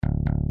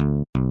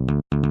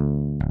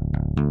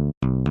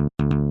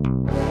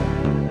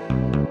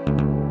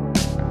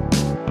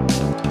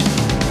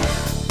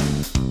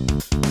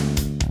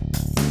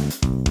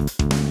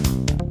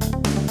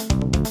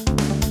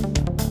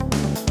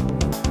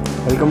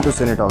Welcome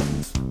to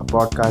Cinetalkies, a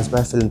podcast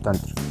by Film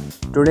Tantra.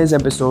 Today's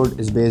episode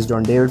is based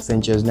on David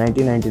Fincher's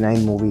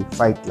 1999 movie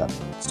Fight Club,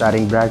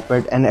 starring Brad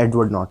Pitt and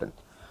Edward Norton.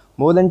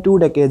 More than 2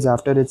 decades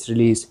after its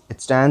release,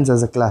 it stands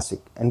as a classic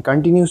and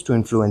continues to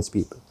influence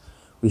people.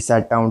 We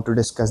sat down to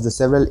discuss the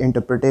several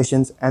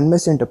interpretations and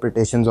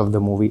misinterpretations of the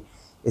movie,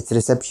 its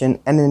reception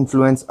and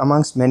influence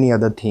amongst many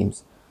other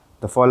themes.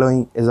 The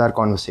following is our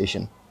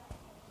conversation.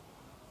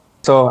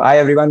 So, hi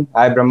everyone.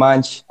 Hi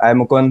Brahmansh. Hi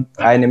Mukund.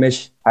 Hi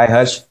Nimish. Hi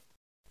Harsh.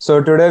 So,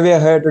 today we are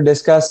here to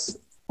discuss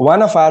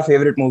one of our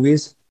favorite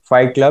movies,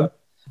 Fight Club.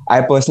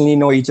 I personally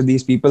know each of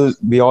these people.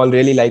 We all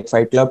really like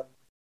Fight Club.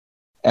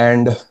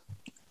 And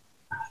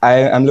I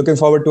am looking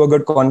forward to a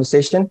good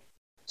conversation.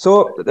 So,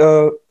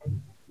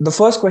 the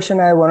first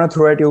question I want to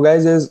throw at you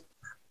guys is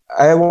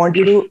I want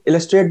you to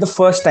illustrate the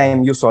first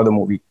time you saw the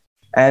movie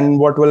and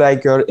what were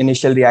like your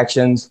initial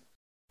reactions,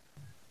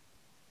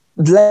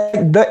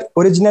 like the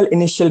original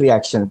initial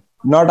reaction,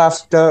 not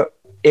after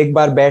एक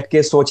बार बैठ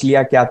के सोच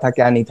लिया क्या था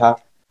क्या नहीं था.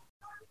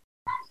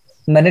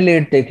 मैंने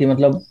लेट देखी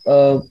मतलब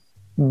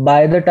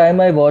by the time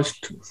I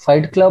watched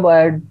Fight Club I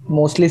had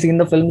mostly seen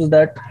the films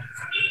that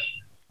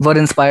were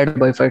inspired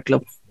by Fight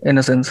Club in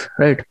a sense,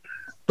 right?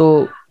 तो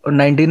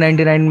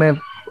 1999 में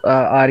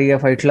आ रही है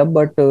Fight Club,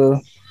 but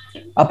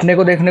अपने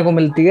को देखने को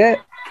मिलती है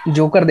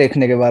जोकर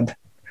देखने के बाद.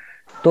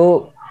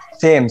 तो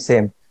सेम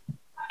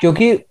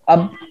क्योंकि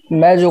अब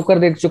मैं जोकर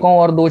देख चुका हूँ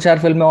और 2-4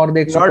 फिल्में और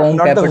देख चुका हूँ.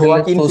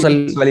 कैपिटल,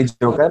 सोशल वाली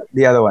जोकर,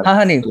 the other one.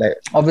 हाँ नहीं,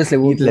 ऑब्वियसली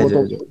वो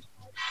तो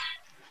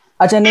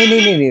अच्छा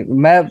नहीं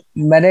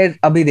मैंने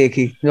अभी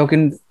देखी जो कि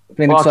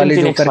फिनिक्स वाली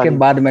जोकर के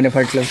बाद मैंने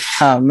फाइट क्लब,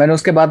 हाँ मैंने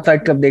उसके बाद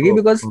फाइट क्लब देखी.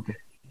 बिकॉज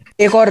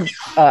एक और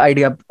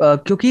आइडिया,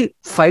 क्योंकि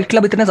फाइट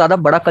क्लब इतना ज्यादा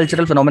बड़ा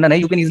कल्चरल फिनोमेना है,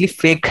 you can easily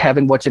fake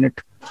having watching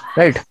it,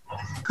 right?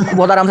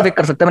 बहुत आराम से फेक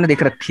कर सकते हैं. मैंने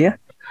देख रखी है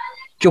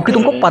क्योंकि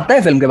तुमको पता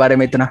है फिल्म के बारे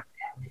में इतना.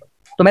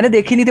 तो मैंने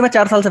देखी नहीं थी, मैं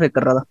 4 साल से फेक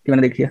कर रहा था कि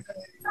मैंने देखी है.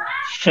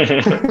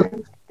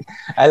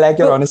 I like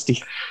your honesty.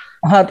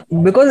 हाँ,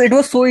 because it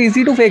was so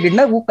easy to fake it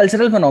ना. वो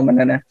कल्चरल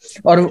फिनोमेनन है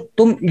और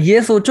तुम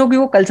ये सोचो कि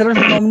वो कल्चरल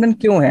फिनोमेनन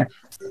क्यों है.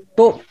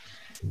 तो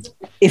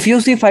if you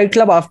see fight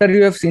club after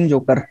you have seen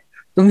Joker,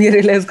 तुम ये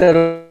रियलाइज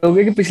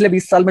करोगे कि पिछले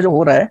 20 साल में जो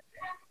हो रहा है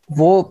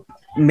वो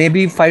may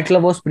be fight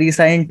club was pre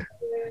signed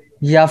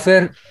या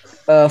फिर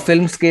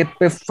फिल्म स्केप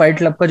पे फाइट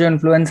क्लब का जो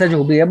इन्फ्लुएंस है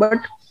जो भी है, बट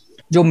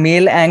जो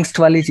मेल एंगस्ट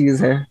वाली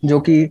चीज है जो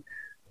कि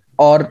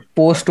और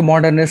post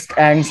modernist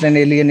angst and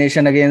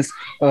alienation against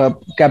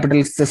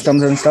capital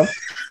systems and stuff,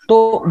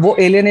 तो वो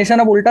एलियनेशन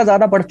अब उल्टा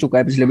ज्यादा बढ़ चुका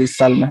है पिछले 20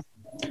 साल में.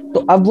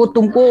 तो अब वो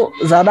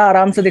तुमको ज्यादा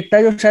आराम से दिखता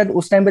है जो शायद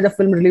उस टाइम पे जब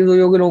फिल्म रिलीज हुई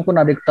होगी लोगों को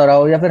ना दिखता रहा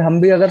हो, या फिर हम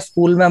भी अगर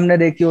स्कूल में हमने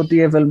देखी होती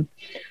है फिल्म,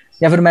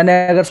 या फिर मैंने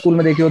अगर स्कूल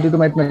में देखी होती तो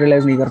मैं इतना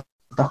रियलाइज नहीं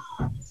करता.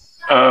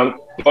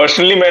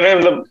 पर्सनली मैंने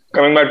मतलब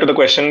coming back to the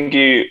question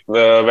कि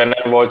व्हेन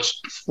आई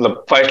वॉच्ड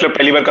मतलब फाइट क्लब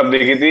पहली बार कब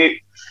देखी थी,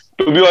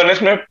 टू बी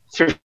ऑनेस्ट मैं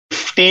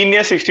 15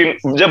 या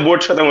 16 जब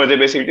बोर्ड्स खत्म हुए थे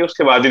बेसिकली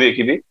उसके बाद ही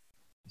देखी थी.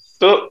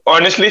 तो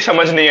ऑनेस्टली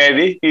समझ नहीं आई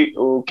थी कि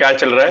क्या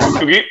चल रहा है,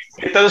 क्योंकि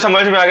इतना तो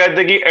समझ में आ गया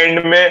था कि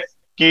एंड में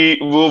कि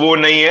वो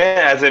नहीं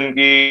है, एज इन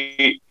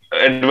कि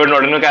एडवर्ड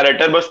नॉर्टन का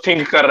कैरेक्टर बस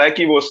थिंक कर रहा है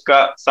कि वो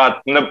उसका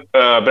साथ मतलब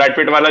ब्रैड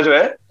पिट वाला जो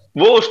है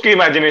वो उसकी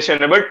इमेजिनेशन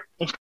है, बट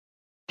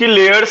उसकी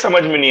लेयर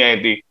समझ में नहीं आई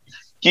थी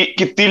कि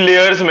कितनी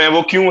लेयर्स में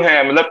वो क्यों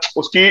है, मतलब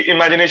उसकी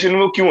इमेजिनेशन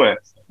वो क्यों है,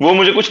 वो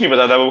मुझे कुछ नहीं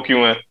पता था वो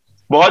क्यों है.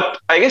 बहुत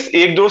आई गेस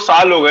 1-2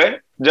 साल हो गए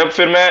जब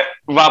फिर मैं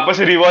वापस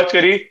रिवॉच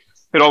करी,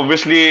 फिर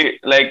ऑब्वियसली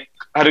लाइक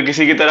हर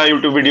किसी की तरह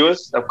यूट्यूब वीडियोस,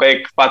 सबका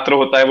एक पात्र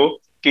होता है वो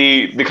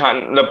कि दिखा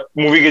मतलब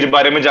मूवी के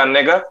बारे में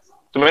जानने का.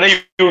 तो मैंने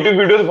यूट्यूब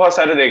वीडियोस बहुत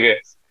सारे देखे,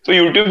 तो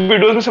यूट्यूब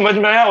वीडियोस में समझ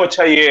में आया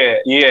अच्छा ये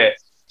है.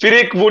 फिर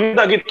एक वो नहीं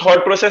था कि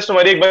थॉट प्रोसेस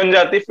तुम्हारी एक बन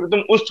जाती, फिर तुम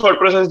उस थॉट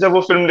प्रोसेस जब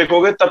वो फिल्म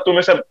देखोगे तब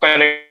तुम्हें सब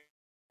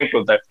कनेक्ट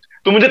होता है.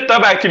 तो मुझे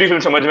तब एक्चुअली फिल्म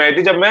समझ में आई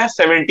थी जब मैं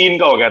 17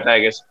 का हो गया था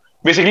आई गेस,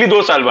 बेसिकली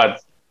 2 साल बाद.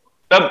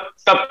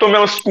 तब तो मैं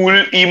उस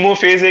स्कूल ईमो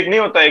फेज एक नहीं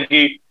होता है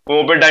कि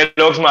वो पे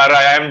डायलॉग्स मार रहा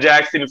है, I am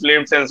Jacques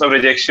inflamed sense of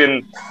rejection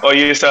और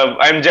ये सब,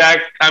 I am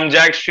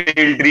Jack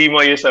failed dream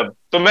और ये सब.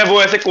 तो मैं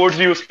वो ऐसे कोट्स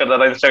भी यूज करता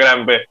था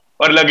इंस्टाग्राम पे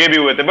और लगे भी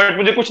हुए थे, बट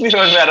मुझे कुछ नहीं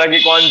समझ में आ रहा कि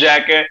कौन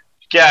जैक है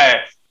क्या है.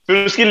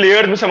 फिर उसकी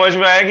लेयर्स में समझ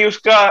में आया कि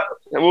उसका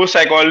वो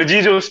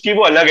साइकोलॉजी जो उसकी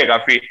वो अलग है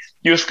काफी,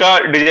 कि उसका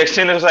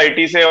डिजेक्शन है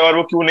सोसाइटी से और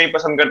वो क्यों नहीं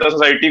पसंद करता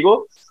सोसाइटी को,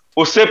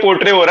 उससे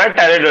पोर्ट्रे हो रहा है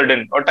टायलर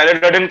डर्डन. और टायलर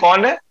डर्डन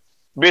कौन है?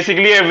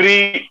 Basically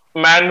every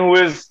man who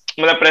is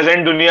मतलब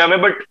प्रेजेंट दुनिया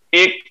में, बट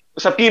एक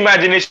सबकी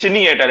इमेजिनेशन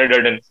ही है टायलर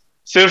डर्डन,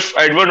 सिर्फ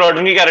एडवर्ड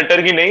नॉर्टन की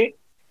कैरेक्टर की नहीं.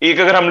 एक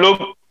अगर हम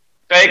लोग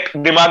का एक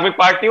दिमाग में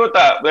पार्ट नहीं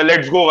होता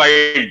लेट्स गो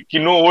वाइल्ड कि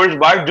नो होल्ड्स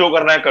बार्ड, जो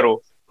करना है करो,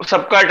 तो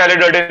सबका टायलर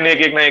डर्डन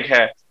एक ना एक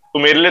है. तो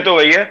मेरे लिए तो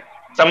वही है.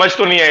 समझ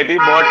तो नहीं आई थी,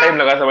 बहुत टाइम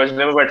लगा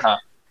समझने में, बट हाँ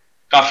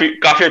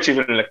काफी अच्छी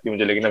फिल्म लगती है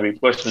मुझे. लेकिन अभी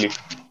personally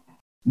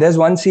there's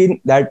one scene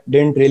that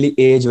didn't really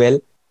age well.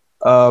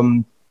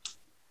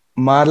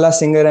 Marla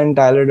Singer and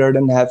Tyler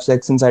Durden have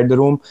sex inside the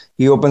room.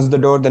 He opens the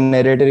door, the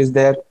narrator is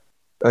there.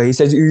 He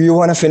says, you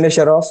want to finish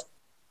her off?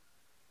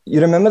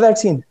 You remember that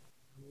scene?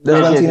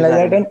 There's one scene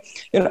like that.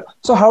 And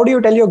so how do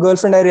you tell your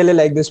girlfriend, I really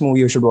like this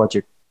movie, you should watch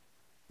it?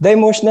 The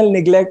emotional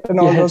neglect and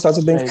all those sorts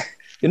of things.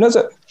 Right.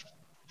 So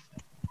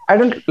I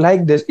don't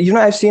like this.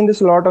 I've seen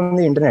this a lot on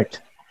the internet.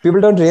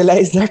 People don't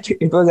realize that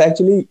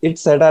it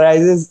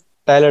satirizes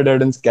Tyler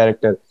Durden's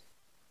character.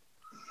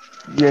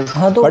 Yes.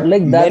 हाँ तो But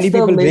like that's many the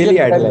people major really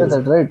gripe with idolize.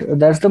 it, right?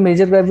 That's the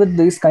major gripe with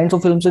these kinds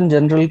of films in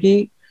general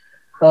कि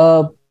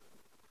uh,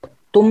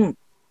 तुम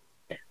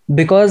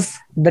because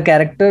the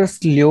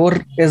character's lure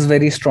is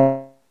very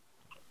strong,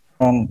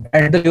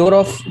 and the lure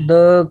of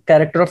the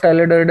character of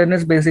Tyler Durden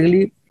is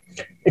basically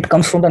it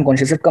comes from the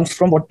unconscious. It comes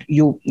from what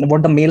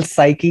the male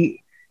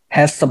psyche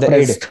has The id.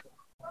 suppressed,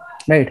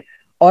 right?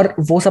 और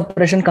वो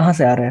suppression कहाँ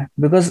से आ रहा है?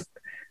 Because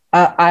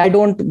I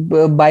don't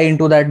buy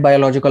into that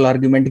biological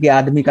argument कि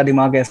आदमी का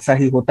दिमाग ऐसा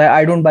ही होता है.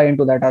 I don't buy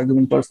into that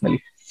argument personally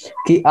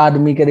कि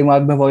आदमी के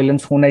दिमाग में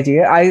violence होना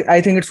चाहिए.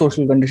 I think it's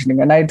social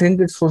conditioning, and I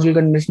think it's social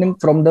conditioning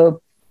from the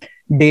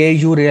day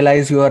you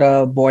realize you are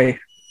a boy,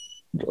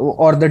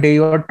 or the day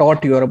you are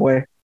taught you are a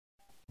boy,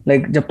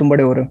 like जब तुम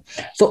बड़े हो रहे हो.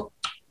 So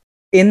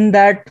in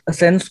that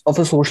sense of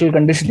a social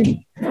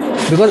conditioning,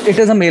 because it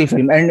is a male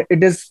film and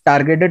it is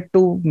targeted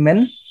to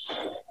men,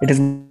 it is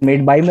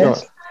made by men,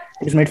 Sure.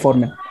 it is made for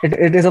men,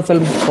 it is a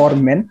film for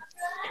men,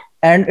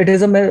 and it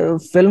is a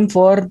film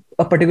for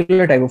a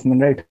particular type of men,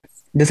 right?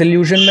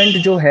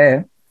 Disillusionment जो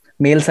है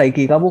male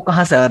psyche का वो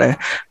कहाँ से आ रहा है?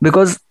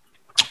 Because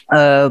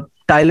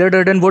Tyler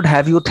Durden would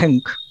have you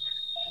think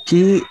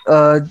कि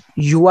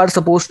you are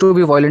supposed to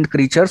be violent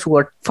creatures who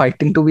are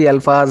fighting to be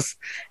alphas,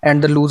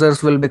 and the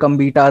losers will become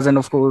betas, and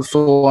of course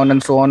so on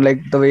and so on, like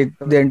the way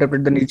they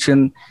interpret the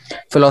Nietzschean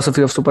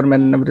philosophy of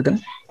Superman and everything.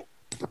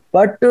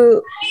 But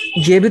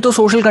ये भी तो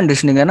social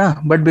conditioning है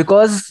ना. But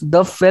because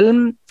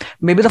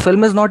maybe the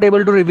film is not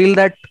able to reveal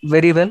that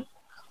very well,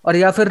 और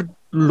या फिर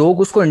लोग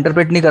उसको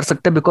interpret नहीं कर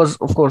सकते, because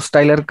of course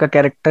Tyler का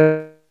character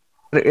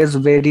is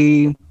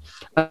very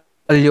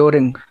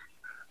alluring.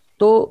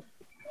 तो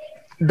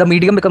the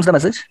medium becomes the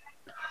message,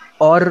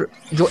 और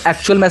जो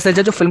एक्चुअल मैसेज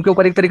है जो फिल्म के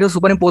ऊपर एक तरीके से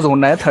सुपर इम्पोज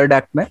होना है थर्ड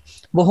एक्ट में,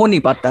 वो हो नहीं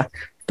पाता.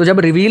 तो जब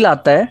रिवील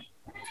आता है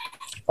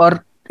और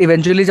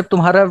इवेंचुअली जब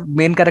तुम्हारा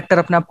मेन कैरेक्टर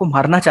अपने आप को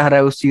मारना चाह रहा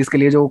है उस चीज के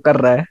लिए जो वो कर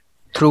रहा है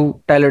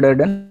through Tyler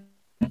Durden,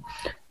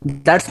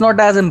 that's not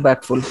as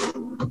impactful.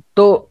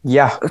 तो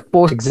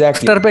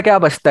पोस्टर पे क्या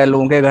बचता है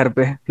लोगों के घर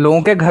पे?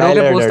 लोगों के घरों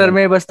के पोस्टर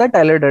में बचता है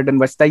टाइलर डर्डन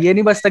बचता है. ये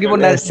नहीं बचता कि वो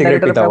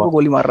नैरेटर अपने आप को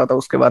गोली मार रहा था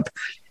उसके बाद.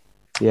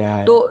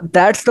 तो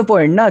दैट्स द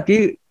पॉइंट ना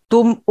कि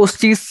तुम उस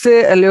चीज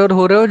से अल्योर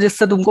हो रहे हो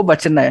जिससे तुमको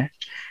बचना है.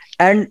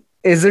 And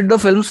is it the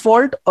film's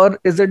fault और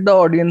is it the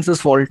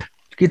audience's fault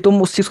कि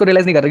तुम उस चीज को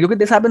रियलाइज नहीं कर रहे? क्योंकि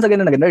this happens again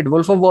and again, right?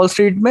 Wolf of Wall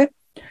Street में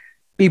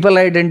people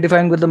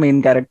identifying with the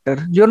main character,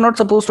 you're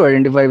not supposed to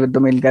identify with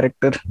the main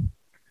character.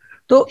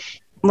 तो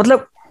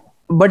मतलब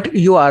बट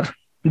यू आर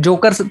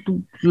जोकर से,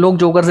 लोग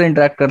जोकर से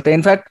इंटरेक्ट करते हैं.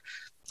 In fact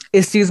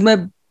इस चीज में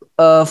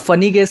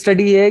फनी केस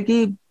स्टडी है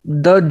कि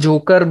the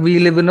Joker we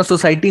live in a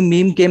society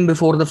meme came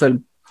before the film.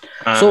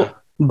 So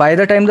by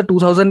the time the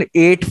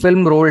 2008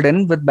 film rolled in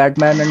with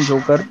Batman and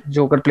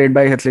Joker played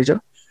by Heath Ledger,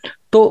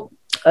 so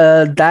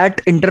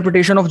that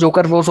interpretation of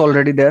Joker was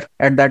already there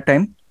at that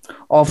time,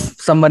 of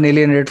someone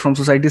alienated from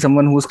society,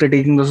 someone who's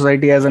critiquing the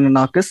society as an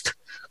anarchist.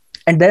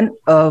 And then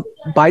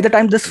by the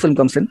time this film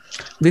comes in,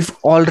 we've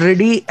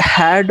already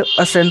had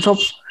a sense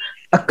of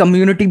a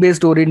community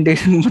based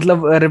orientation,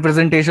 मतलब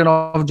representation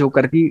of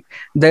Joker कि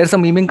there's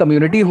a memeing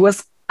community who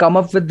has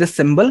come up with this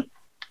symbol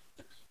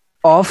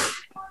of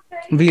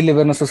we live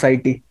in a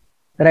society,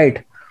 right?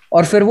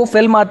 और फिर वो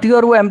film आती है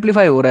और वो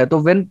amplify हो रहा है.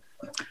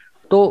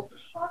 तो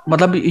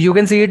मतलब you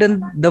can see it in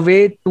the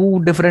way two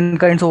different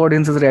kinds of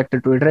audiences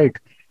reacted to it, right?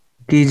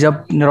 कि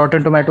जब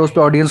रॉटन टोमेटोज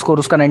पे ऑडियंस स्कोर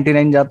उसका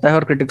 99 जाता है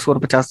और क्रिटिक स्कोर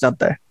 50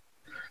 जाता है,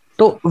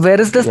 तो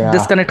where is this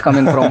disconnect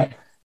coming from?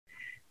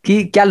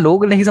 कि क्या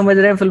लोग नहीं समझ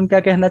रहे हैं फिल्म क्या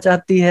कहना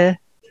चाहती है?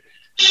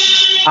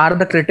 Are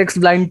the critics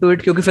blind to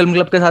it? क्योंकि फिल्म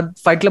क्लब के साथ,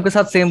 फाइट क्लब के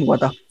साथ सेम हुआ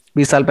था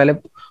 20 साल पहले.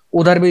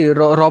 उधर भी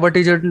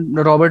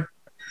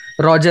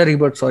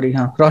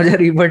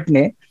रॉजर इबर्ट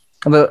ने,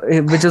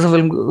 which is a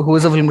film, who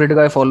is a film critic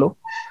I follow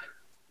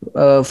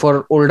for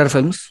older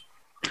films.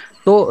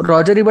 तो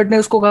रॉजर इबर्ट ने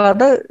उसको कहा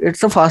था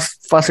इट्स अ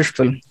फासिस्ट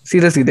फिल्म,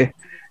 सीधे.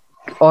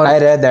 और I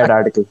read that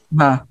article.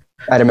 हाँ,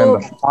 I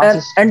remember.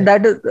 And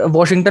that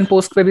Washington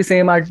Post पे भी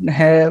सेम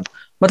है.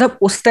 मतलब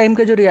उस टाइम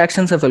के जो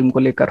रिएक्शन है फिल्म को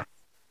लेकर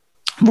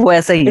वो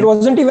ऐसा ही. It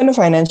wasn't even a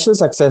financial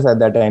success at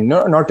that time. No,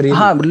 not really.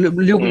 हाँ,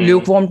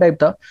 ल्यूकवार्म टाइप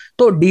था.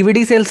 तो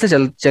डीवीडी सेल से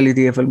चली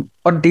थी ये फिल्म.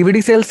 और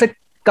डीवीडी सेल से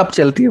कब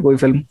चलती है कोई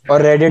फिल्म?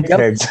 और Reddit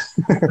threads.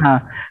 हाँ,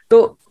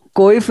 तो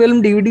कोई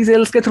फिल्म डीवीडी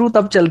सेल्स के थ्रू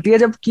तब चलती है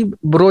जब कि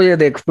ब्रो ये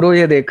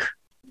देख,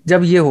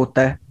 जब ये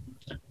होता है.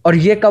 और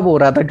ये कब हो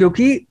रहा था?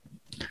 क्योंकि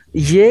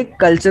ये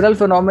कल्चरल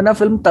फिनोमेना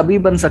फिल्म तभी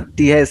बन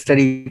सकती है इस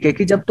तरीके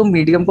की जब तुम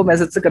मीडियम को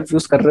मैसेज से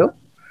कंफ्यूज कर रहे हो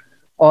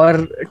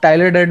और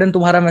टाइलर डर्डन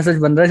तुम्हारा मैसेज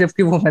बन रहा है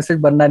जबकि वो मैसेज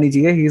बनना नहीं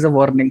चाहिए. He is a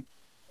warning.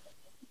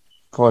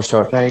 For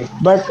sure. Right.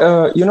 But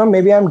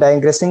maybe I'm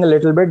digressing a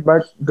little bit,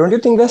 but don't you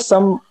think there's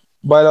some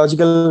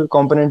biological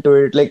component to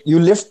it? Like you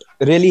lift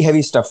really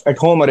heavy stuff at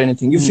home or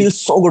anything, you feel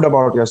so good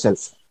about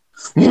yourself.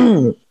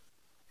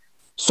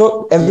 So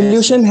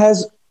evolution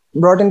has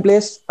brought in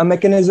place a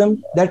mechanism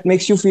that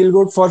makes you feel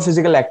good for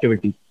physical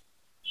activity.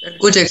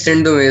 कुछ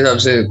extend तो मेरे हिसाब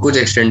से कुछ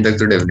extend तक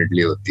तो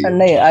definitely होती है.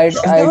 नहीं,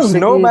 If there was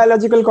no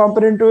biological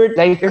component to it,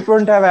 Like- it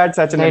wouldn't have had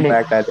such an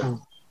impact, I think.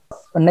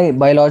 नहीं,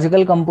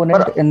 biological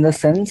component in the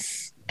sense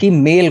कि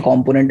male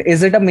component,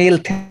 is it a male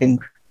thing?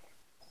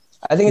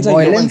 I think it's a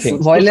human thing.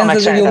 Violence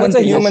is a extent. human It's a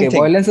thing. human Okay,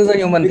 thing. violence is a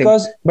human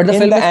Because thing. But the in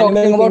film the is talking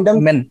animal about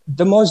kingdom, men.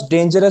 the most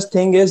dangerous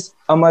thing is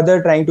a mother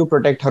trying to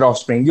protect her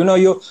offspring.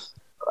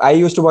 I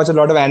used to watch a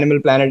lot of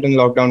Animal Planet in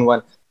lockdown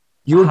 1.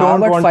 You हाँ,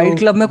 don't but want Fight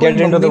Club में to कोई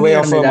get into mummy the नहीं way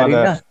of लड़ने a जा रही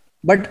mother. ना.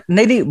 But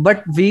नहीं,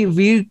 but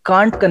we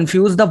can't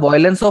confuse the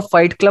violence of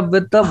Fight Club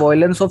with the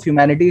violence of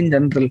humanity in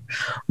general.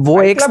 वो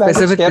Fight एक Club has its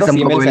specific share of किस्म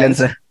का female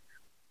violence fans. है.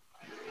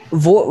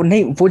 वो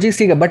नहीं, वो चीज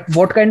ठीक है, but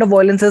what kind of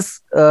violence is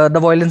the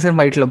violence in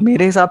Fight Club?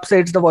 मेरे हिसाब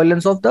से it's the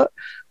violence of the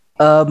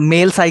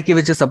male psyche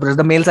which is suppressed,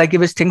 the male psyche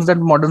which thinks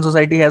that modern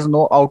society has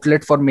no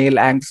outlet for male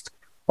angst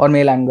or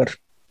male anger.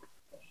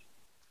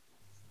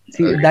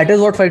 See, that is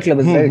what Fight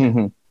Club is,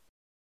 right?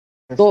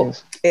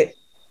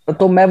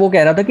 तो मैं वो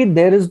कह रहा था कि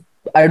there is,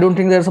 I don't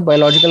think there is a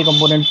biological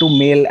component to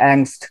male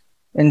angst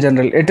in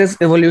general. It is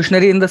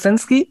evolutionary in the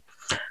sense कि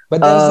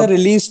But there is a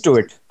release to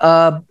it.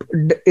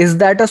 is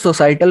that a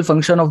societal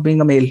function of being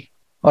a male,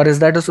 or is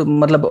that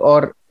मतलब,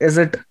 or is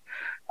it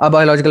a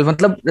biological,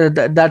 मतलब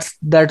that's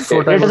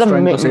what I It was is a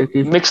trying to say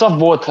कि mix of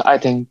both, I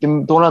think. कि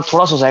दोनों,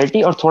 थोड़ा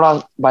society और थोड़ा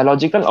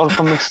biological, और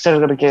उसको मिक्सचर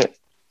करके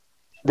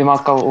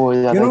दिमाग का वो हो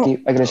जाता है कि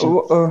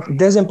aggression.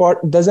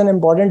 There's an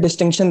important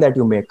distinction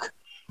that you make.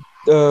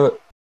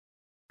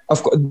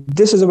 Of course,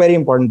 this is a very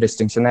important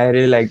distinction. I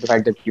really like the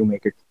fact that you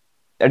make it.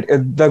 That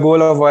the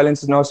goal of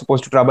violence is not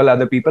supposed to trouble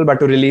other people, but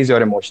to release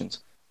your emotions.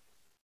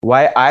 Why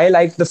I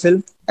like the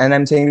film, and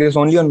I'm saying this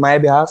only on my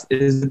behalf,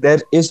 is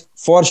there is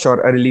for sure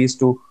a release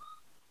to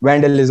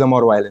vandalism or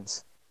violence.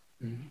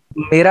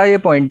 मेरा ये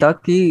point था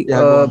कि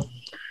Yeah, go on.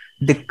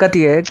 दिक्कत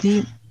ये है कि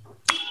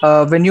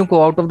when you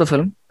go out of the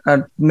film,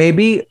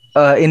 maybe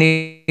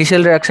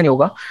initial reaction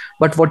होगा,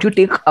 but what you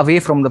take away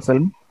from the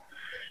film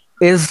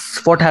is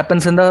what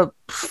happens in the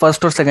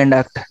first or second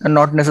act, and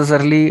not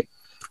necessarily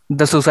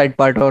the suicide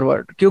part or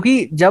what. क्योंकि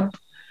जब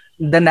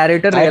the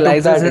narrator I took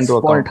realizes that his into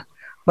fault, account.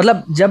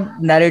 मतलब जब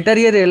narrator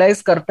ये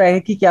realize करता है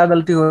कि क्या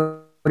गलती हो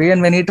रही है,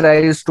 and when he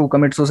tries to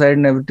commit suicide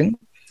and everything,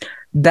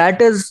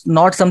 that is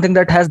not something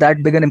that has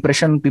that big an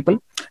impression on people,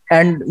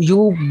 and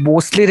you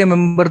mostly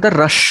remember the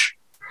rush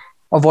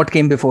of what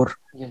came before,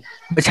 Yes.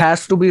 which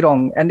has to be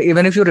wrong. And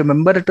even if you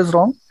remember it is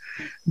wrong,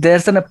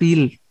 there's an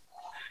appeal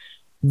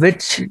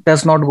which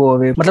does not go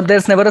away. मतलब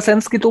there's never a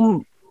sense कि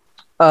तुम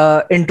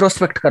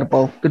introspect कर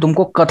पाओ कि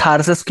तुमको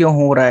catharsis क्यों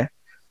हो रहा है.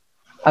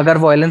 अगर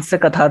वायलेंस से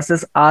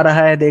कथारसिस आ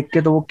रहा है देख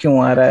के, तो वो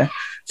क्यों आ रहा है.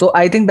 So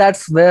I think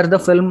that's where the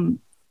film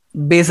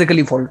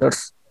basically falters.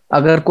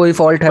 अगर कोई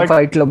फॉल्ट है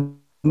फाइट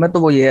क्लब में तो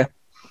वो ये है.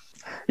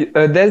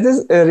 There's this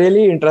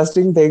really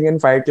interesting thing in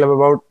Fight Club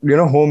about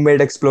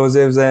homemade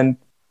explosives and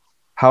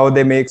how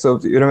they make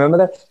soaps. You remember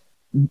that?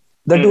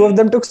 The two of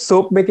them took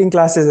soap making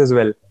classes as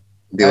well.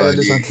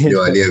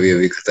 Diwali अभी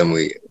अभी खत्म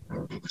हुई है.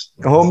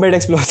 Homemade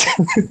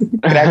explosives.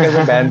 Crackers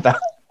में ban था.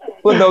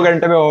 वो 2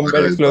 घंटे में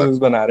homemade explosives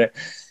बना रहे.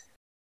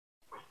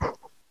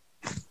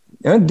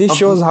 This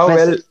shows how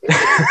well.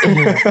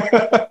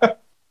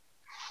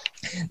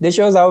 This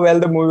shows how well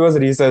the movie was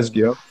researched.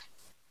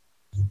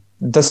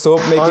 The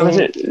soap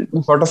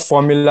making sort of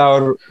formula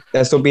or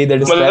SOP they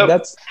described,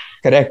 that's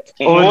correct.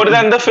 More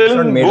than the It's film,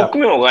 not made book up.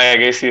 में होगा I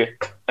guess ये.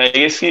 I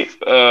guess कि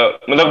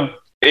मतलब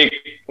एक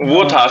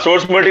वो था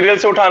source material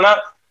से उठाना.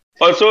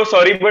 Also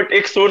sorry but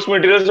एक source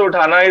material से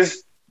उठाना is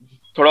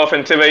थोड़ा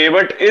offensive है ये,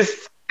 but is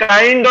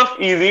kind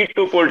of easy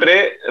to portray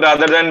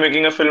rather than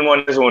making a film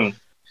on his own.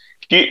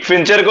 कि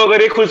फिंचर को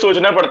अगर ये खुद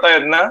सोचना पड़ता है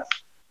इतना,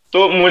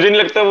 तो मुझे नहीं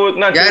लगता वो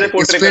इतना अच्छे से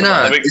पोर्ट्रे कर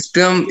पाता. इस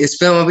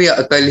पे हम अभी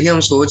कल ही हम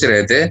सोच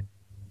रहे थे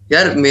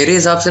यार, मेरे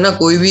हिसाब से ना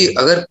कोई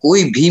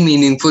भी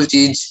मीनिंगफुल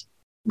चीज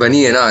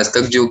बनी है ना आज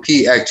तक जो कि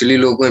एक्चुअली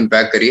लोगों को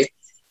इम्पैक्ट करिए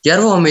यार,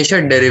 वो हमेशा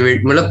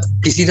डेरिवेट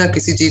मतलब किसी ना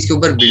किसी चीज के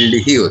ऊपर बिल्ड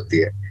ही होती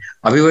है.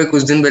 अभी वो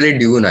कुछ दिन पहले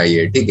ड्यून आई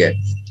है, ठीक है,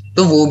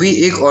 तो वो भी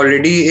एक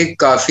ऑलरेडी एक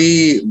काफी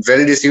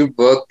वेल रिसीव्ड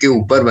वर्क के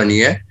ऊपर बनी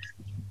है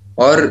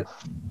और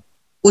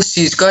उस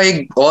चीज का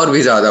एक और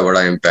भी ज्यादा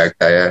बड़ा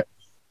इम्पैक्ट आया है.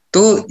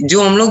 तो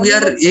जो हम लोग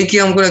यार एक ही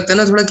हमको लगता है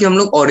ना थोड़ा कि हम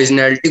लोग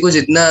ओरिजिनलिटी को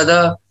जितना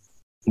ज्यादा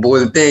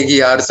बोलते हैं कि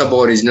यार सब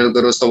ओरिजिनल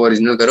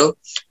करो,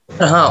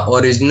 हाँ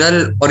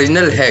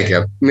ओरिजिनल है क्या?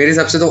 मेरे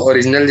हिसाब से तो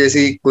ओरिजिनल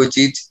जैसी कोई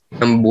चीज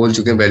हम बोल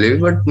चुके हैं पहले भी,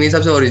 बट मेरे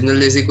हिसाब से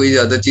ओरिजिनल जैसी कोई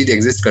ज्यादा चीज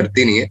एग्जिस्ट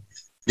करती नहीं है.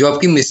 जो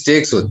आपकी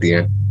मिस्टेक्स होती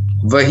हैं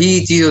वही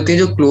चीज होती है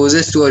जो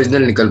क्लोजेस्ट टू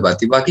ओरिजिनल निकल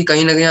पाती है. बाकी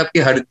कहीं ना कहीं आपकी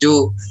हर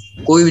जो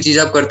कोई भी चीज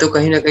आप करते हो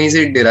कहीं ना कहीं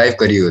से डिराइव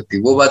करी होती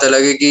है. वो बात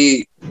अलग है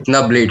कि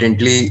इतना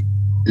ब्लेटेंटली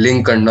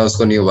लिंक करना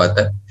उसको नहीं हो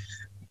पाता है.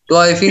 तो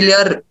आई फील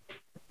यार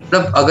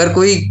मतलब अगर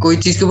कोई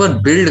चीज के ऊपर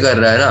बिल्ड कर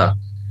रहा है ना,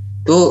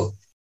 तो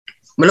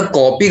मतलब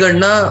कॉपी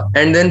करना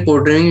and then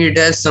portraying it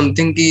as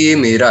something कि ये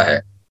मेरा है,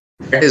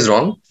 दैट इज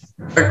रॉन्ग.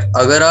 बट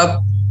अगर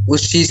आप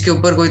उस चीज के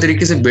ऊपर कोई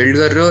तरीके से बिल्ड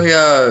कर रहे हो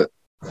या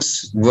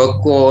उस वर्क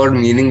को और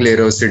मीनिंग ले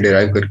रहे हो उससे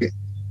डिराइव करके,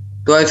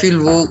 तो आई फील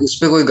वो उस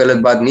पर कोई गलत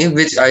बात नहीं है.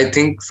 Which I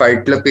think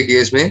fight club के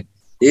केस में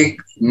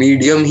एक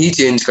मीडियम ही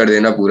चेंज कर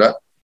देना पूरा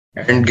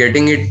and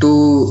getting it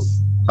to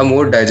a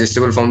more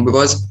digestible form,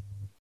 because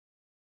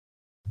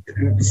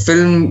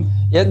film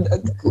Yeah,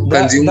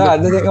 consume the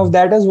other thing of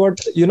that is what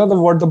you know,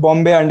 what the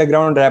Bombay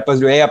underground rappers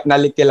do. Hey, अपना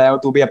लिख के लाया हूँ,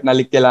 तू भी अपना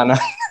लिख के लाना.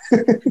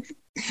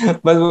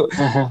 But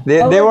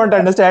they won't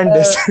understand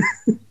this.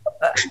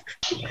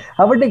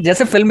 हाँ बट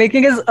जैसे film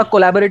making is a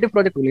collaborative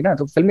project होली ना,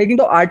 तो फिल्म मेकिंग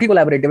तो आर्ट ही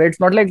कोलैबोरेटिव है.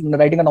 It's not like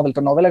writing a novel.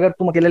 तो नॉवल अगर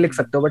तुम अकेले लिख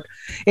सकते हो,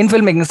 बट इन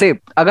फिल्म मेकिंग से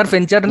अगर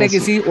फिंचर ने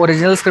किसी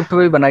ओरिजिनल स्क्रिप्ट पे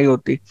भी बनाई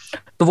होती,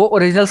 तो वो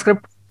ओरिजिनल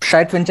स्क्रिप्ट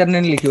शायद फिंचर ने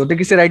नहीं लिखी होती,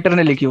 किसी राइटर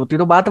ने लिखी होती.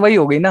 तो बात वही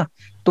हो गई ना,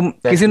 तुम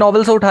किसी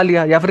नॉवल से उठा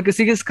लिया, या फिर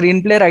किसी की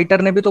स्क्रीन प्ले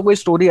राइटर ने भी तो कोई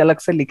स्टोरी अलग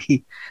से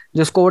लिखी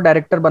जिसको वो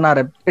डायरेक्टर बना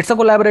रहे. It's a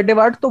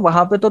collaborative art. तो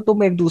वहां पे तो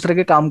तुम एक दूसरे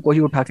के काम को ही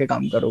उठा के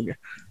काम करोगे.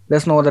 There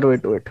is no other way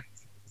to it.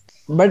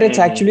 But it's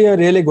actually a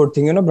really good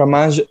thing. You know,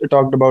 Brahmanj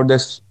talked about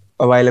this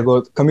a while ago.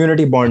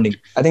 Community bonding.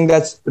 I think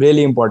that's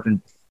really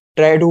important.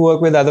 Try to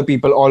work with other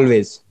people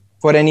always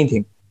for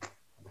anything.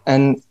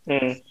 And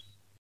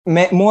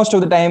most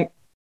of the time,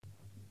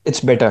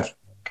 it's better.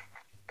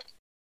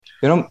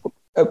 You know,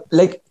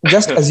 like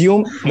just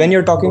assume when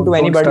you're talking to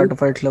anybody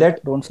that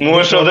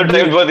most of the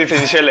time बहुत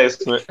essential है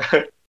इसमें.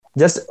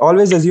 Just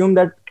always assume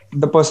that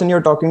the person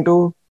you're talking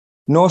to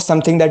knows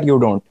something that you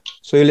don't.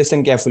 So you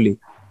listen carefully.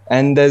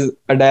 And there's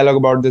a dialogue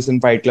about this in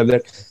Fight Club,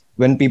 that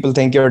when people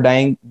think you're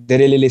dying, they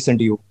really listen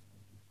to you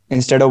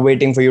instead of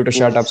waiting for you to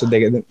shut up so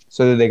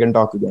that they can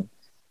talk again.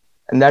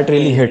 And that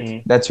really hit.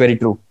 That's very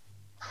true.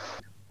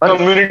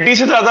 Community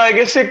से ज्यादा I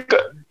guess एक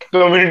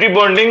community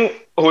bonding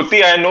होती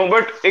है, I know,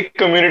 but एक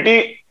community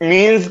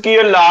means कि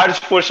a large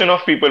portion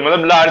of people,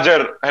 मतलब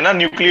larger है ना,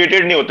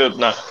 न्यूक्लिएटेड नहीं होते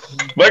उतना.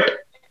 But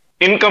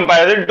in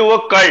comparison to a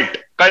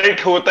cult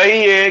होता ही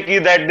है कि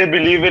that they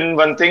believe in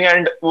one thing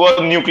and वो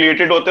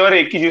न्यूक्लिएटेड होते हैं और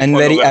एक ही चीज and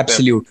very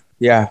absolute.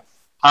 Yeah.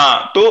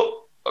 हाँ, तो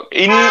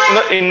in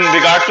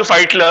regards to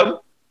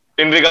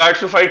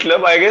fight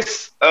club I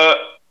guess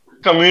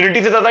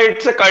community से ज्यादा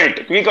इट्स अ कल्ट,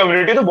 क्योंकि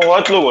कम्युनिटी तो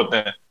बहुत लोग होते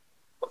हैं.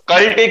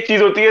 कल्ट एक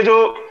चीज होती है जो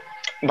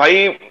भाई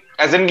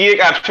एज इन की एक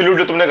एब्सोल्यूट,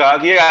 जो तुमने कहा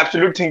कि एक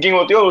एब्सोल्यूट थिंकिंग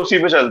होती है और उसी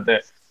पे चलते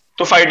हैं.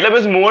 तो fight club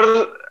is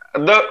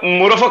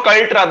more of a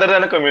cult rather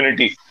than a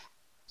community.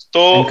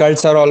 तो And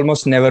cults are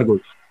almost never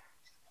good.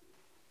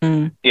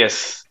 yes,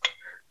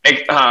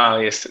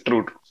 yes, true.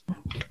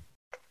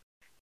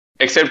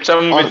 Except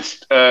some which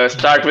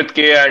start with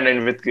K and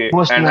end with K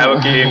and have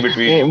a K in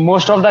between.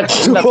 Most of the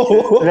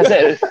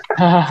वैसे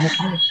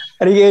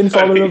अरे ये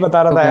informal में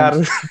बता रहा था यार.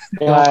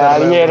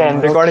 यार ये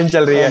रिकॉर्डिंग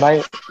चल रही है भाई,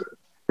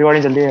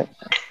 रिकॉर्डिंग चल रही है.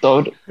 तो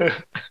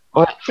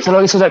और चलो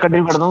इसको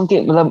कंटिन्यू करता हूँ कि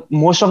मतलब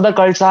most of the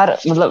cults are,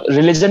 मतलब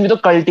रिलीजन भी तो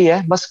कल्ट ही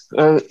है. बस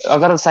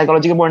अगर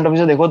साइकोलॉजी के पॉइंट ऑफ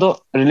व्यू से देखो तो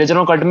रिलीजन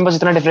और कल्ट में बस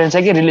इतना डिफरेंस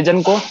है कि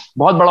रिलीजन को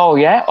बहुत बड़ा हो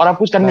गया है और आप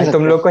कुछ कर नहीं सकते.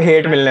 तुम लोग को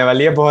हेट मिलने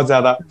वाली है बहुत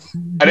ज्यादा.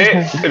 अरे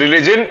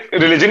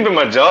रिलीजन पे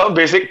मत जाओ.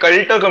 बेसिक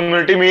कल्ट और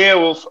कम्युनिटी में ये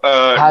वो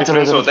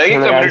डिफरेंस होता है कि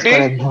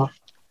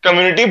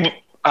कम्युनिटी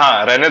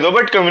हाँ रहने दो,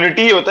 बट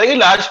कम्युनिटी होता है कि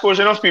large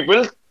portion of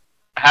people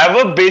have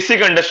a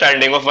basic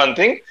understanding of one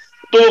thing,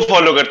 तो वो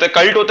फॉलो करते हैं.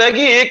 कल्ट होता है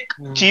कि एक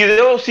चीज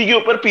है वो उसी के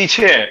ऊपर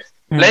पीछे है,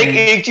 लाइक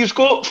एक चीज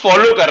को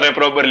फॉलो कर रहे हैं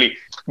प्रॉपरली.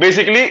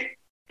 बेसिकली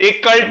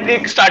एक कल्ट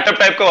एक स्टार्टअप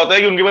टाइप का होता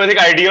है कि उनके पास एक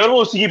आइडिया और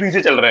वो उसी के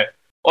पीछे चल रहे हैं.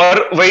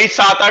 और वही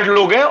 7-8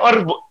 लोग हैं और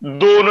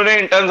 2 उन्होंने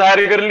इंटर्न्स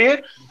हायर कर लिए,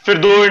 फिर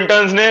 2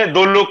 इंटर्न्स ने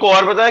 2 लोग को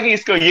और बताया कि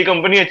इसका ये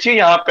कंपनी अच्छी है,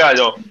 यहाँ पे आ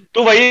जाओ.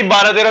 तो वही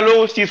 12-13 लोग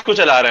उस चीज को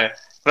चला रहे हैं.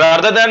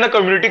 रादर देन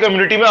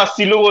कम्युनिटी में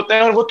 80 लोग होते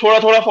हैं और वो थोड़ा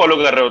थोड़ा फॉलो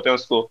कर रहे होते हैं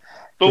उसको.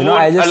 तो वो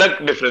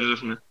अलग डिफरेंस है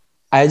उसमें.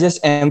 I just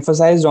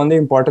emphasized on the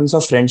importance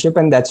of friendship,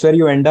 and that's where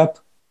you end up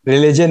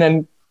religion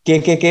and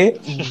KKK.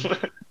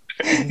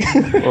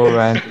 Oh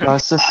man,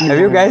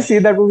 have you guys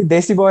seen that movie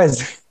Desi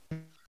Boys?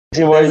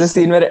 There's a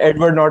scene where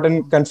Edward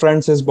Norton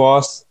confronts his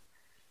boss,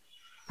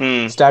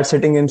 starts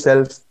hitting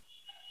himself.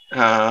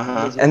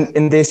 And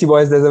in Desi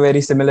Boys, there's a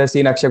very similar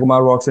scene. Akshay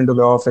Kumar walks into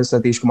the office.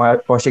 Satish Kumar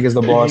Kaushik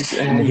is the boss.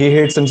 And he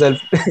hits himself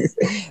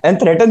and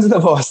threatens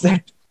the boss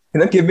that,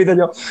 give me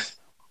the job.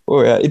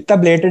 Oh yeah, इतना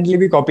blatantly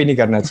भी copy नहीं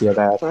करना चाहिए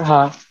था यार.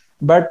 हाँ.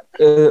 But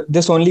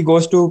this only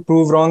goes to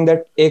prove wrong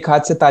that एक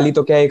हाथ से ताली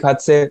तो क्या, एक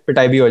हाथ से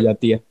पिटाई भी हो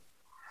जाती है.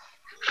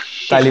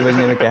 ताली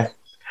बजने में क्या है.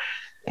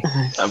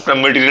 अपना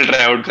मटेरियल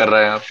ट्राई आउट कर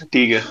रहा है आप.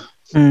 ठीक है.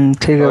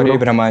 ठीक है. सॉरी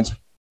ब्रह्माज.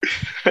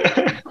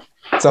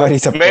 सॉरी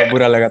सबको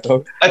बुरा लगा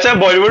तो. अच्छा,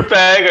 बॉलीवुड पे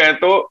आए गए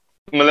तो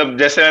मतलब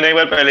जैसे मैंने एक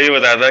बार पहले ही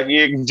बताया था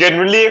कि एक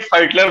जेन्युइनली एक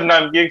फाइट क्लब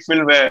नाम की एक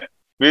फिल्म है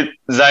विद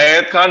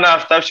जायद खान,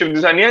 आफ्ताब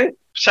शिवदासानी,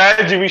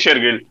 शायद जिमी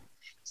शेरगिल.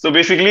 So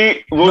basically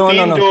वो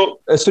तीन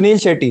जो सुनील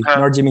शेट्टी,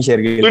 not जिमी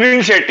शेरगिल.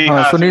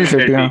 सुनील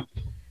शेट्टी.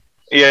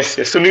 Yes,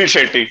 सुनील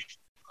शेट्टी.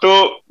 तो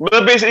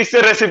मतलब बेसिक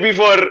से रेसिपी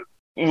फॉर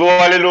वो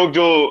वाले लोग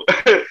जो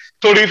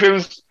थोड़ी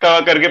फिल्म्स का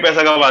करके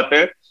पैसा कमाते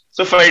हैं.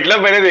 सो फाइट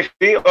क्लब मैंने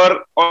देखी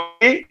और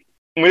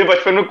मुझे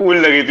बचपन में कूल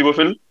लगी थी वो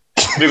फिल्म,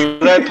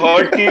 बिकॉज़ आई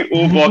थॉट कि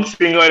वो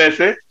बॉक्सिंग और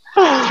ऐसे.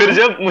 फिर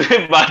जब मुझे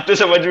बात तो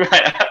समझ में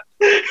आया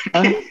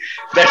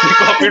that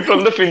he copied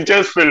from the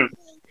फिंचर्स film,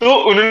 तो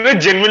उन्होंने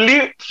जेन्युइनली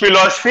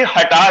फिलॉसफी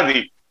हटा दी.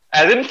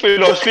 एज इन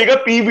फिलॉसफी का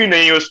पी भी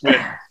नहीं है उसमें,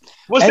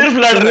 वो सिर्फ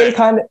लड़ रहे हैं.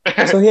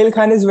 Sohail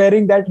Khan is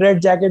wearing that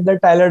red jacket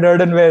that Tyler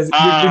Durden wears.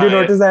 Did you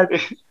notice that?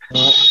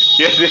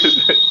 Yes.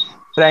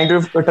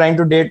 trying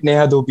to date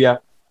Neha Dhupia.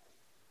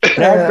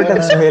 Brad Pitt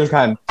and Sohail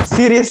Khan.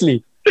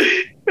 Seriously.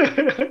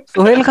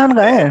 Sohail Khan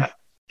का है?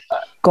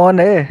 कौन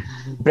है?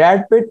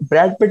 Brad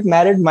Pitt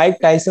married Mike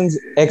Tyson's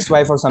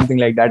ex-wife or something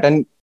like that,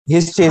 and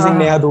he's chasing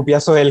Neha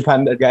Dhupia, Sohail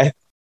Khan, that guy.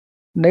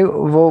 नहीं,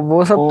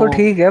 वो सब तो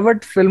ठीक है,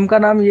 बट फिल्म का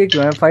नाम ये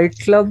क्यों है? फाइट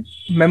क्लब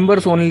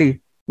मेंबर्स ओनली,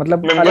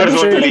 मतलब Members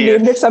only.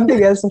 Named it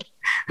something else.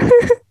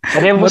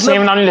 अरे वो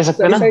सेम नाम नहीं ले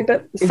सकते ना.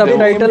 सब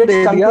टाइटल दे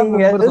दिया Something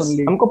मेंबर्स else.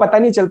 ओनली. हमको पता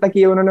नहीं चलता कि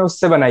ये उन्होंने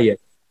उससे बनाई है.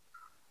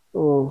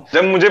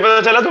 जब मुझे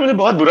पता चला तो मुझे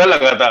बहुत बुरा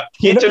लगा था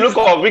कि चलो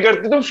कॉपी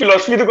करते तो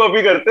फिलॉसफी तो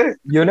कॉपी करते.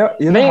 You know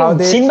how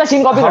they scene bye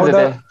scene copy कर देते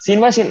हैं.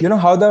 Scene bye scene. You know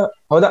how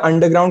the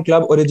underground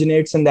club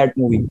originates in that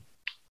movie.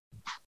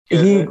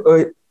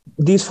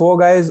 These four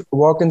guys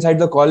walk inside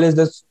the college.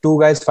 There's two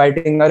guys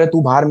fighting. अरे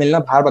तू बाहर मिलना,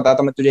 बाहर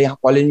बताता मैं तुझे यहाँ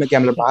कॉलेज में क्या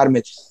मिला, बाहर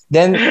मिल.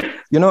 Then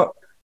he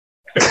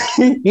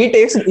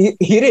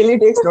really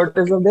takes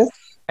notice of this.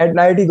 At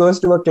night he goes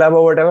to a club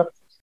or whatever.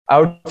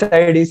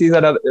 Outside he sees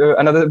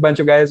another bunch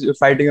of guys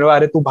fighting.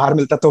 अरे तू बाहर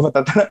मिलता तो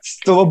बताता ना.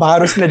 तो वो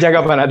बाहर उसने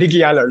जगह बना दी कि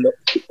यहाँ लड़ लो.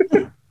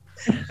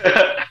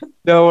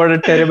 So what a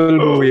terrible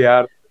movie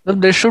यार. So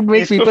they should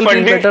make people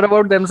feel better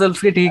about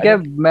themselves कि ठीक है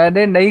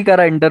मैंने नहीं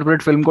करा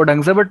इंटरप्रेट फिल्म को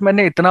ढंग से, बट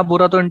मैंने इतना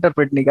बुरा तो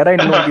इंटरप्रेट नहीं करा इन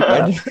लोगों की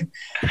तरह.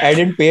 I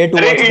didn't pay to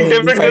watch the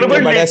interpret fight, करो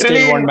but but I still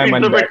literally want my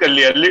money interpret back. कर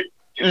लिया.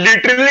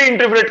 लिटरली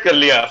इंटरप्रेट कर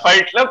लिया.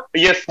 Fight club,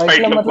 yes fight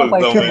club मतलब बोलता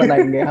फाइट हूं क्लब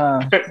बनाएंगे. हाँ,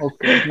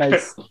 ओके,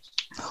 नाइस.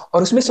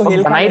 और उसमें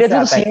सोहेल बना ही रहे थे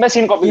तो सीन बाय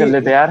सीन कॉपी कर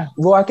लेते यार.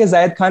 वो आके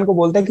जायद खान को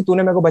बोलता है कि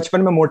तूने मेरे को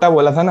बचपन में मोटा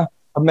बोला था ना,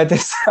 अब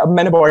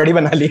मैंने बॉडी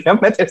बना ली है, अब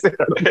मैं तेरे से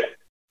लड़ूंगा.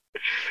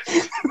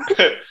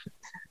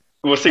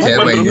 वो है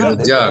भाई, रुक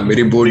जा,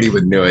 मेरी बॉडी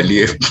बनने वाली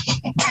है.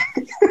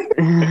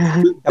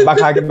 दबा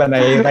खा के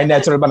बनाए भाई,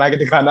 नेचुरल बना के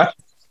दिखाना.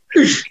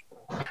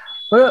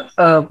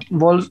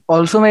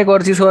 ऑल्सो मैं एक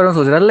और चीज के बारे में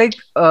सोच रहा, लाइक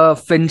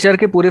फिंचर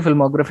के पूरी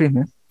फिल्मोग्राफी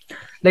में,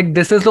 like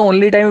this is the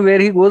only time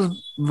where he goes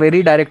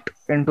very direct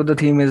into the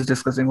theme he's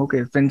discussing.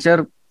 Okay, Fincher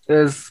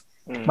is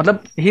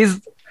मतलब he's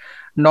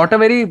not a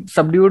very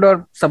subdued or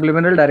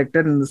subliminal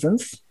director in the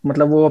sense,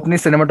 मतलब वो अपनी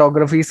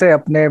cinematography से,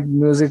 अपने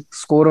music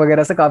score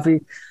वगैरह से काफी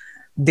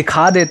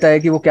दिखा देता है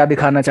कि वो क्या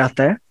दिखाना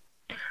चाहता है,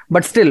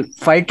 बट स्टिल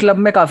फाइट क्लब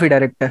में काफी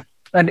डायरेक्ट है,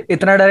 एंड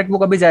इतना डायरेक्ट वो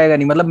कभी जाएगा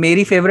नहीं. मतलब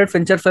मेरी फेवरेट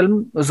फिंचर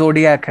फिल्म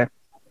ज़ोडिएक है,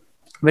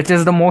 which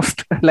is the most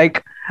like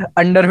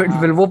underrated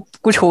film. वो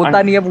कुछ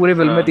होता नहीं है पूरी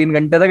फिल्म में 3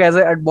 घंटे तक,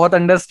 ऐसे बहुत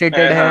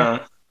अंडरस्टेटेड है,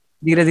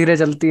 धीरे धीरे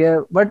चलती है.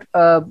 But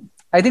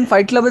I think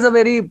fight club is a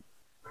very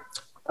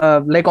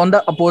like on the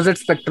opposite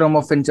spectrum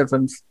of Fincher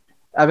films.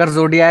 अगर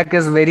zodiac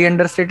is very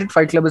understated,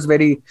 fight club is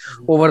very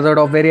over the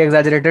top, very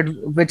exaggerated,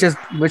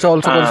 which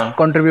also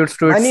contributes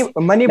to its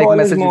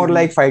Moneyball is more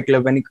like Fight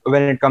Club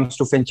when it comes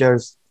to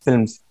Fincher's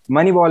films.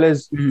 Moneyball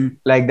is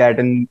like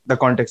that in the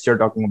context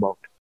you're talking about.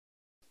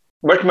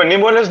 But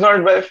Moneyball is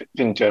not by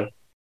Fincher.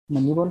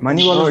 Moneyball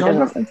is not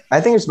by Fincher. I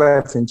think it's by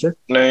Fincher.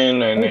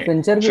 नहीं.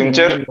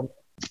 Fincher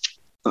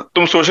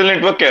तुम social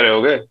network कह रहे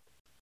होगे.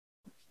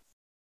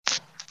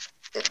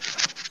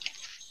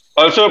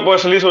 Also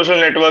personally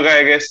social network I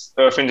guess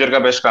Fincher का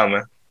best काम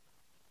है.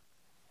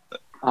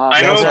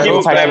 I know कि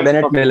वो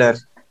Bennett Miller.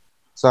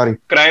 Sorry.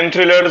 Crime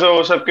thrillers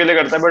और सब के लिए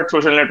करता है, बट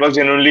सोशल नेटवर्क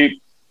जेन्युइनली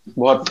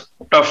बहुत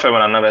टफ है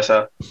बनाना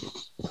वैसा.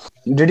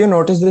 Did you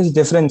notice this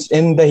difference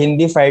in the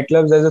Hindi fight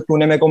clubs? जैसे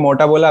तूने मेरे को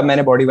मोटा बोला,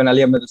 मैंने बॉडी बना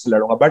ली, अब मैं तुझसे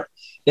लड़ूंगा. But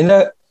in the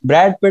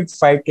Brad Pitt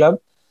fight club,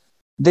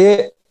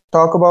 they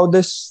talk about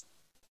this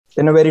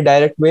in a very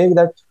direct way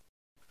that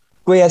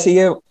कोई ऐसी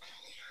ये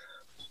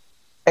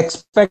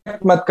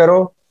expect मत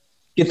करो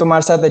कि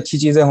तुम्हारे साथ अच्छी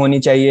चीजें होनी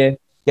चाहिए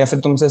या फिर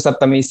तुमसे सब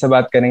तमीज से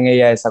बात करेंगे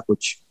या ऐसा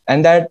कुछ.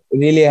 And that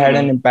really had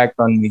an impact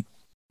on me.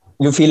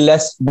 You feel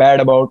less bad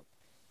about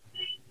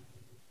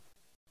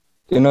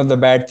the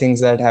bad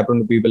things that happen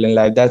to people in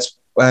life. That's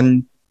one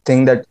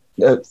thing that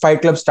Fight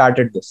Club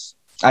started this,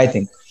 I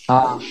think.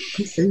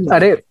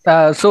 अरे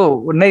so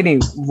नहीं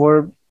वो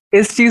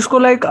इस चीज को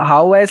like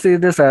how I say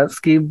this as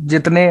कि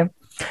जितने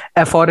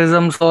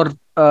aphorisms और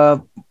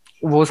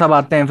वो सब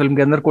आते हैं फिल्म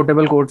के अंदर,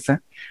 quotable quotes हैं,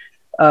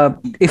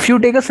 if you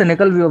take a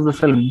cynical view of the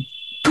film,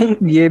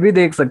 तुम ये भी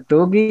देख सकते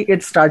हो कि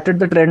it started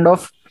the trend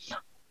of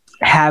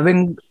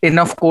having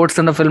enough quotes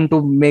in the film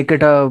to make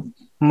it a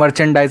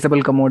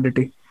merchandisable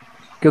commodity.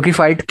 क्योंकि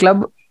फाइट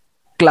क्लब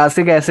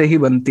क्लासिक ऐसे ही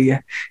बनती है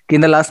कि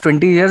इन द लास्ट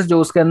 20 years जो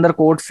उसके अंदर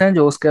कोट्स हैं,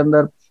 जो उसके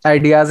अंदर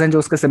आइडियाज हैं, जो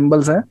उसके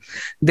सिंबल्स हैं,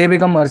 they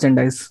become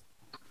merchandise,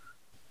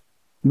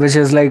 which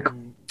is like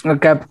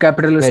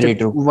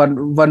capitalistic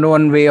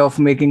one way of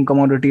making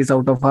commodities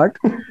out of art.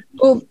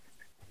 So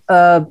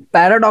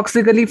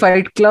paradoxically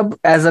Fight Club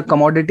as a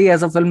commodity,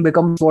 as a film,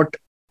 becomes what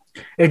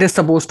it is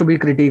supposed to be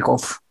critique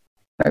of.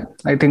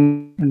 I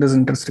think it is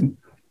interesting.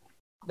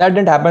 That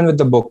didn't happen with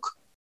the book.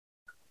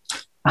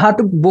 हाँ,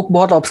 तो book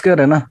बहुत obscure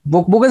है ना.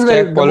 Book is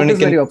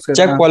very obscure.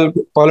 Jack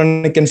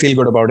Palahniuk can feel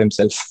good about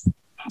himself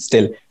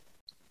still.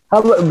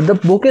 The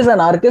book is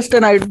anarchist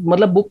and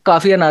मतलब book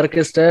काफी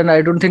anarchist है, and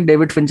I don't think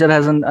David Fincher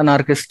has an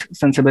anarchist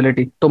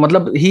sensibility. तो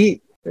मतलब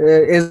he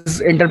is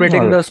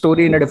interpreting the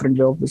story in a different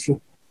way, obviously.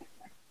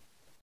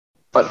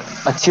 पर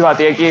अच्छी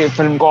बात यह है कि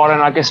फिल्म को और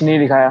एनार्किस्ट नहीं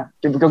दिखाया,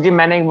 क्योंकि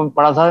मैंने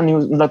पढ़ा था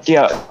न्यूज, मतलब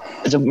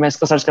कि जब मैं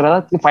इसको सर्च कर रहा था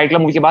कि फाइट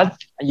क्लब मूवी के बाद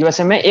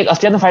यूएसए में एक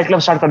असलियत में फाइट क्लब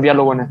स्टार्ट कर दिया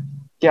लोगों ने,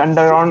 कि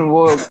अंडरग्राउंड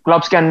वो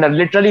क्लब्स के अंदर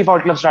लिटरली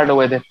फाइट क्लब स्टार्ट हो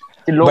गए थे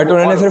कि लोग, बट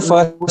उन्होंने फिर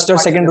फर्स्ट और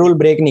सेकंड रूल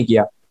ब्रेक नहीं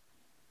किया.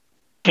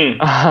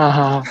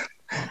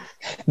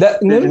 The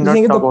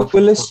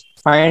police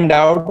find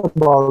out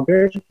about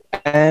it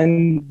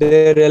and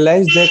they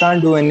realize they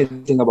can't do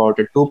anything about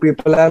it. Two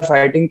people are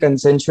fighting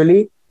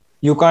consensually.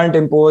 You can't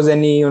impose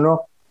any,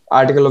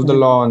 article of the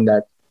law on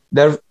that.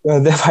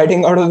 They're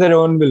fighting out of their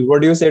own will.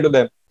 What do you say to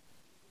them?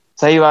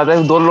 सही बात है.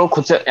 दो लोग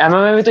खुद से,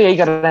 MMA भी तो यही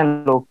कर रहे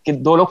हैं लोग, कि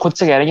दो लोग खुद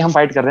से कह रहे हैं कि हम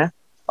फाइट कर रहे हैं.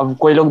 अब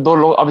कोई लोग, दो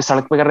लोग अभी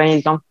सड़क पे कर रहे हैं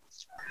ये काम.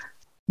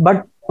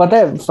 बट पता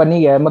है फनी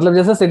क्या है, मतलब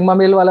जैसे सिग्मा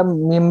मेल वाला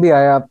मीम भी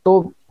आया,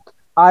 तो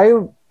I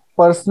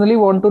personally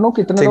want to know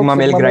कितने लोग सिग्मा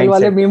मेल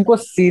वाले मीम को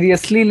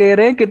सीरियसली ले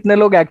रहे हैं, कितने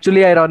लोग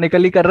एक्चुअली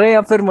आयरॉनिकली कर रहे हैं,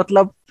 या फिर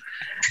मतलब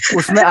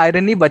उसमें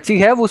आयरनी बची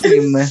है उस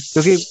मीम में.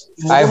 क्योंकि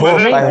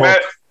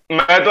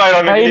मैं तो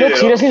कई लोग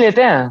सीरियसली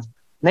लेते हैं.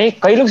 नहीं,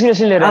 कई लोग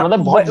सीरियसली ले रहे हैं,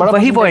 मतलब बहुत बड़ा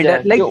वही पॉइंट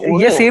है. लाइक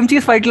ये सेम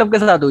चीज फाइट क्लब के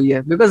साथ हुई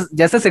है, बिकॉज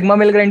जैसे सिग्मा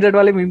मेल ग्राइंडर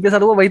वाले मीम के साथ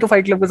हुआ, वही तो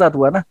फाइट क्लब के साथ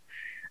हुआ ना.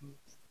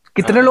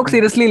 कितने लोग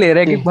सीरियसली ले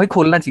रहे हैं कि भाई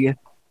खोलना चाहिए.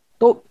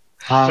 तो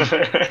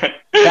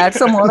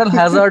that's a moral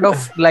hazard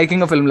of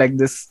liking a film like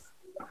this.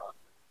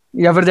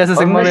 या फिर जैसे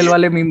सिग्मा मेल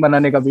वाले मीम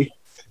बनाने का भी.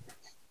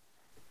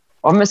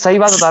 और मैं सही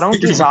बात बता रहा हूँ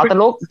कि ज्यादा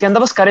लोग के अंदर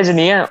बस करेज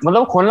नहीं है,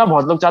 मतलब खोलना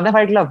बहुत लोग चाहते हैं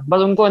फाइट क्लब,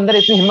 बस उनको अंदर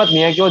इतनी हिम्मत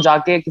नहीं है कि वो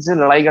जाके किसी से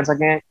लड़ाई कर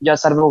सकें या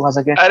सर पे उठा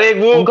सकें. अरे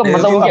वो उनको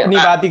मतलब अपनी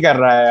बात ही कर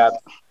रहा है यार.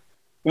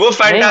 वो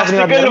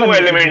फैंटास्टिकल वो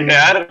एलिमेंट है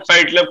यार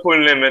फाइट क्लब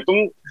खोलने में.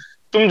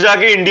 तुम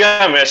जाके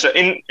इंडिया में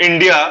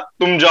इंडिया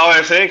तुम जाओ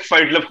ऐसे एक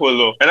फाइट क्लब खोल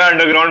दो, है ना,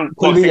 अंडरग्राउंड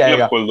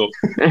क्लब खोल दो,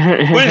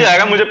 खुल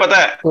जाएगा. मुझे पता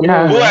है.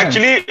 वो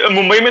एक्चुअली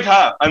मुंबई में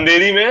था,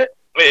 अंधेरी में.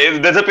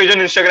 there's a page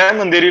on Instagram,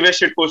 Andheri way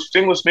shit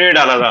posting, उसने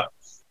डाला था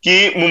कि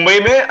मुंबई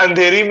में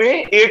अंधेरी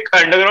में एक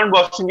अंडरग्राउंड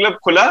बॉक्सिंग क्लब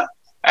खुला.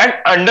 एंड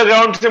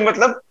अंडरग्राउंड से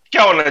मतलब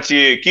क्या होना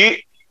चाहिए कि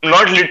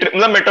नॉट लिटरली,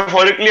 मतलब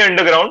मेटाफोरिकली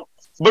अंडरग्राउंड,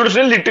 बट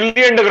उसने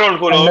लिटरली अंडरग्राउंड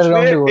खोला.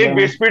 उसने एक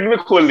बेसमेंट में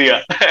खोल दिया,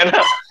 है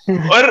ना.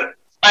 और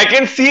आई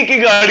कैन सी कि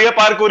गाड़ियां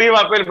पार्क हो रही है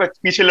वहां पे,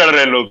 पीछे लड़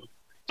रहे लोग.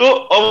 तो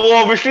वो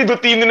ऑब्वियसली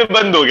 2-3 दिन में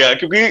बंद हो गया,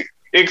 क्योंकि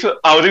एक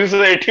हाउसिंग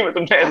सोसाइटी में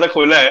तुमने ऐसा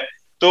खोला है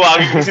तो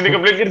आगे किसी ने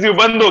कंप्लेंट की थी,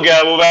 बंद हो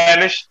गया, वो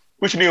वैनिश,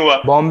 कुछ नहीं हुआ.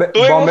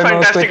 बॉम्बे में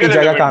उसको एक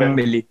जगह काम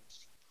मिली.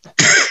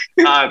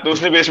 हाँ, तो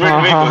उसने बेसमेंट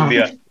में खोल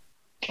दिया.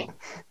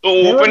 तो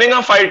ओपनिंग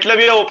ऑफ फाइट क्लब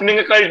या opening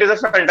a cult is a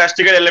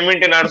fantastical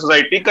element in our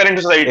society, current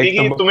society,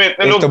 कि तुम्हें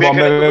इतने लोग देख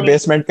रहे हैं.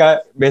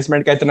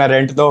 बेसमेंट का इतना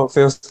रेंट दो,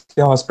 फिर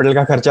उसके हॉस्पिटल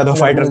का खर्चा दो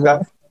फाइटर्स का.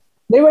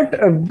 नहीं,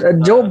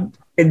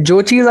 बट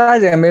जो चीज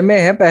आज एमएमए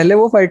है, पहले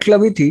वो फाइट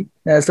क्लब ही थी.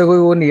 ऐसा कोई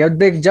वो नहीं है.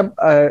 देख, जब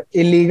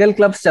इलीगल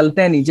क्लब्स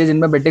चलते हैं नीचे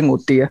जिनमें बेटिंग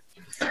होती है,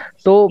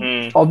 तो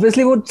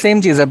ऑब्वियसली वो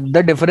सेम चीज है. The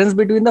difference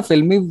between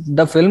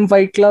the film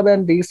fight club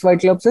and these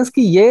fight clubs is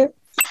कि ये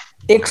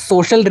एक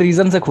सोशल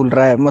रीजन से खुल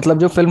रहा है. मतलब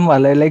जो फिल्म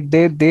वाले हैं, like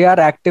they are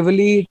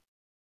actively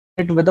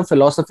with a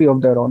philosophy of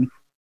their own.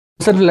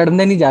 सिर्फ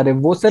लड़ने नहीं जा रहे,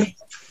 वो सिर्फ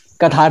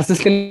कैथारसिस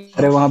के लिए जा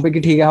रहे हैं वहां पे, कि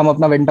ठीक है हम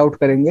अपना वेंट आउट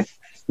करेंगे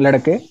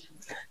लड़के.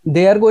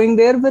 They are going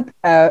there with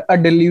a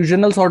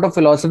delusional sort of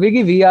philosophy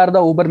कि we are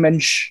the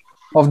Ubermensch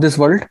of this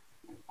world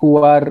who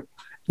are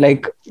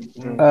like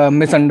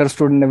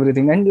misunderstood and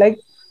everything, and like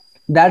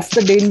that's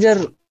the danger.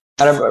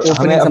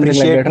 हमें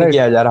appreciate नहीं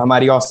किया जा रहा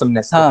हमारी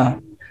awesomeness.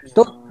 हाँ,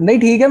 तो नहीं,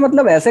 ठीक है,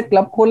 मतलब ऐसे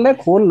क्लब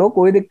खोल लो,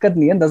 कोई दिक्कत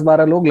नहीं है.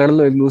 10-12 लोग लड़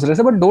लो एक दूसरे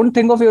से, but don't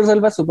think of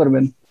yourself as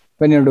Superman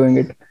when you're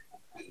doing it.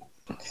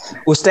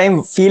 उस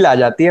टाइम फील आ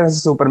जाती है वैसे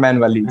सुपरमैन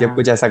वाली, जब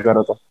कुछ ऐसा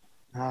करो तो,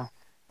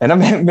 है ना.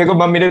 मेरे को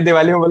मम्मी ने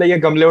दिवाली में बोला ये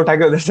गमले उठा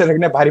के उधर से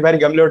रखने, भारी भारी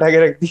गमले उठा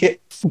के रख दिए.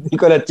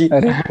 बिल्कुल अच्छी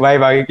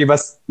वाइब आ गई कि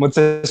बस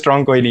मुझसे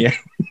स्ट्रांग कोई नहीं है.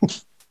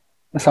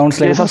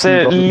 Sounds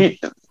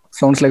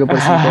like a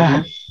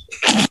person.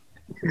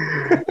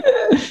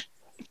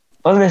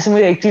 और वैसे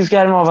मुझे एक चीज के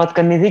बारे में बात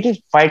करनी थी कि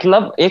फाइट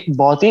क्लब एक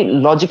बहुत ही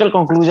लॉजिकल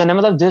कंक्लूजन है.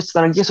 मतलब जिस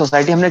तरह की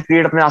सोसाइटी हमने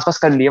क्रिएट अपने आसपास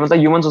कर ली है, मतलब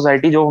ह्यूमन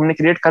सोसाइटी जो हमने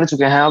क्रिएट कर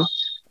चुके हैं, अब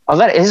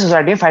अगर ऐसी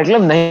सोसाइटी में फाइट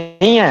क्लब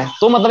नहीं है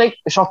तो मतलब एक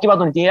शॉक की बात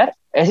होनी चाहिए यार.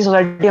 ऐसी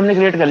सोसाइटी हमने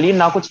क्रिएट कर ली,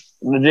 ना कुछ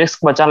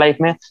रिस्क बचा लाइफ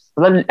में.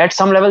 मतलब एट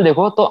सम लेवल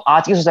देखो तो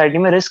आज की सोसाइटी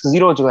में रिस्क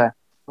 0 हो चुका है.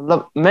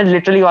 मतलब मैं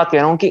लिटरली बात कह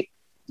रहा हूँ कि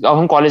अब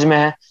हम कॉलेज में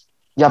हैं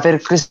या फिर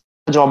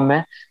किसी जॉब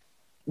में,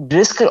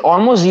 रिस्क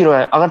ऑलमोस्ट 0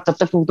 है. अगर तब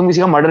तक तुम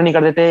किसी का मर्डर नहीं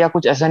कर देते या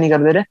कुछ ऐसा नहीं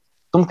कर दे रहे,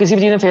 तुम किसी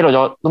भी चीज में फेल हो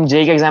जाओ. तुम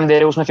जेई का एग्जाम दे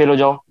रहे हो, उसमें फेल हो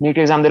जाओ, नीट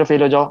का एग्जाम दे रहे हो,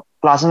 फेल हो जाओ,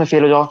 क्लासेस में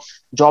फेल हो जाओ,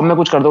 जॉब में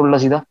कुछ कर दो उल्टा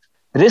सीधा.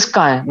 रिस्क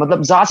कहाँ है?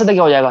 मतलब ज्यादा से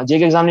क्या हो जाएगा, जेई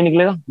का एग्जाम नहीं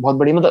निकलेगा, बहुत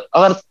बड़ी. मतलब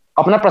अगर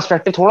अपना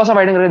पर्सपेक्टिव थोड़ा सा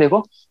वाइडन करके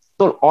देखो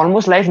तो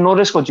ऑलमोस्ट लाइफ नो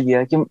रिस्क हो चुकी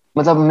है. कि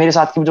मतलब मेरे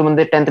साथ के जो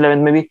बंदे 10th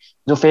 11th में भी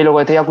जो फेल हो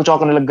गए थे या कुछ और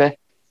करने लग गए,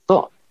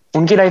 तो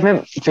उनकी लाइफ में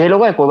फेल हो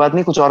गए, कोई बात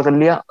नहीं, कुछ और कर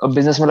लिया,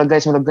 बिजनेस में लग गए,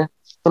 इसमें लग गए.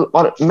 तो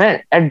और मैं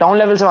एट डाउन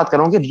लेवल से बात कर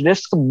रहा हूँ कि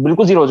रिस्क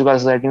बिल्कुल 0 हो चुका है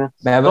सोसाइटी में.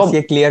 मैं बस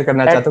ये क्लियर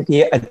करना चाहता हूँ कि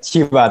ये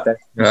अच्छी बात है.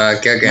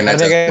 क्या कहना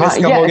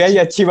चाहते हो? ये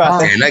अच्छी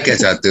बात है. कहना क्या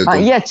चाहते हो?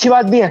 ये अच्छी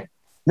बात भी है.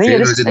 नहीं, ये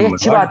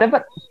अच्छी बात है,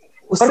 पर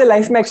उससे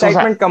लाइफ में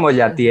एक्साइटमेंट कम हो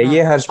जाती है,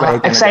 ये हर्ष भाई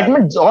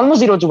एक्साइटमेंट ऑलमोस्ट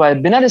जीरो हो चुका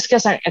है, बिना रिस्क के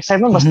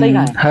एक्साइटमेंट बचता ही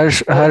कहाँ है।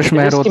 हर्ष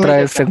मेहरोत्रा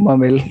है सिग्मा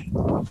मिल।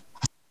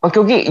 और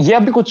क्योंकि ये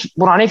अभी कुछ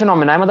पुराने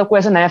फिनोमेना है, मतलब कोई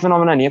ऐसा नया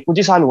फिनोमेना नहीं है, कुछ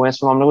ही साल हुए हैं इस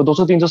फिनोमेना को,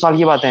 200-300 साल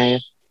की बातें हैं ये।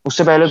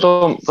 उससे पहले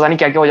तो पता नहीं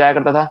क्या क्या हो जाया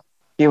करता था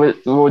कि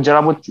वो जरा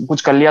वो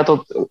कुछ कर लिया तो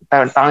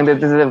टांग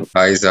देते थे,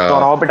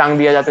 चौराहों पे टांग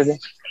दिया जाते थे,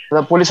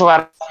 मतलब पुलिस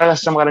वगैरह का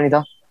सिस्टम वगैरह नहीं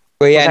था।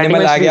 कोई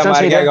एनिमल आ गया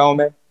मार गया गांव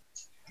में।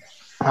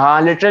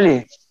 हाँ लिटरली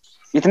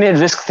इतने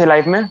रिस्क थे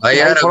लाइफ में भाई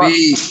यार।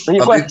 अभी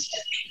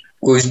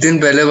कुछ दिन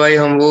पहले भाई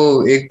हम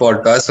वो एक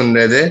पॉडकास्ट सुन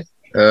रहे थे,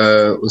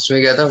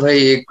 उसमें क्या था भाई,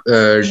 एक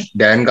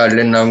डैन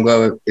कार्लिन नाम का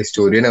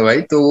हिस्टोरियन है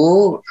भाई, तो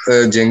वो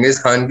जेंगिस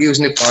खान की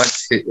उसने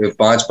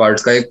 5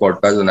 पार्ट्स का एक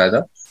पॉडकास्ट बनाया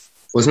था।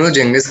 उसमें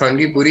जेंगिस खान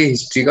की पूरी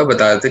हिस्ट्री का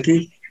बता रहा था कि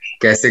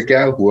कैसे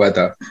क्या हुआ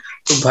था।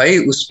 तो भाई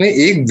उसमें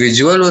एक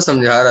विजुअल वो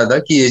समझा रहा था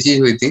कि ये चीज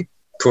हुई थी,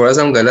 थोड़ा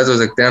सा हम गलत हो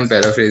सकते हैं, हम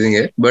पैराफ्रेजिंग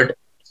है, बट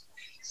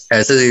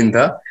ऐसा सीन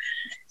था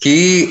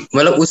कि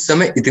मतलब उस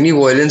समय इतनी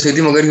वायलेंस हुई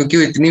थी, मगर क्योंकि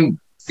वो इतनी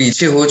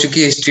पीछे हो चुकी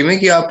है हिस्ट्री में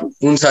कि आप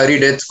उन सारी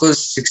डेथ्स को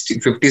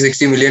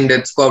 50-60 मिलियन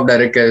डेथ्स को आप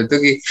डायरेक्ट कह देते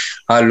हो कि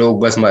हाँ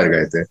लोग बस मार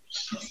गए थे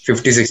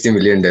 50-60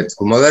 मिलियन डेथ्स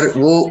को। मगर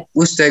वो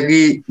उस टाइप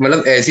की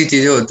मतलब ऐसी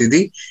चीजें होती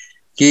थी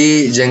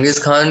कि जेंगिस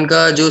खान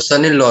का जो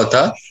सन इन लॉ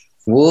था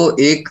वो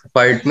एक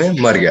फाइट में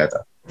मर गया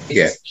था, ठीक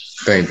है,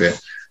 कहीं पे।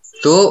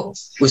 तो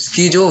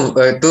उसकी जो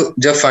तो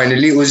जब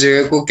फाइनली उस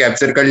जगह को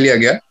कैप्चर कर लिया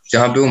गया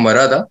जहां पे वो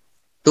मरा था,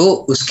 तो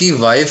उसकी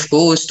वाइफ को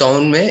उस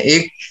टाउन में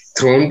एक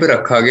थ्रोन पे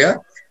रखा गया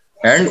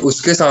एंड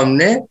उसके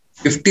सामने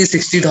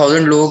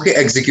 50-60,000 लोगों के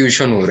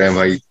एग्जीक्यूशन हो रहे हैं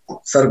भाई,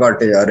 सर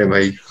काटे जा रहे हैं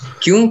भाई।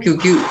 क्यों?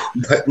 क्योंकि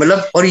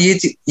मतलब, और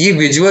ये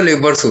विजुअल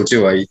एक बार सोचे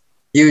भाई,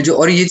 ये जो,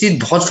 और ये चीज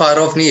बहुत फार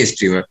ऑफ नहीं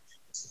हिस्ट्री में,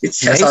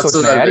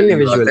 600-700 साल पहले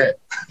की बात है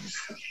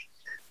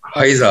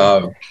भाई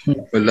साहब,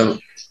 मतलब।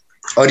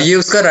 और ये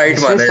उसका राइट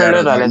माना जा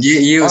रहा है,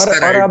 ये उसका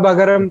राइट।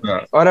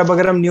 और अब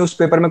अगर हम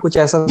न्यूज़पेपर में कुछ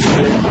ऐसा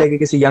सुन लेते हैं कि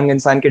किसी यंग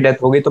इंसान की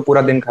डेथ हो गई तो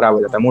पूरा दिन खराब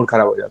हो जाता है, मूड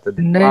खराब हो जाता है।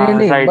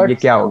 नहीं, ये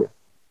क्या हो गया?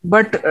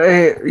 बट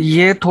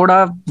ये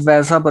थोड़ा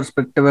वैसा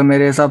पर्सपेक्टिव है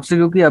मेरे हिसाब से,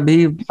 क्योंकि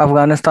अभी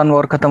अफगानिस्तान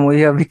वॉर खत्म हुई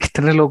है, अभी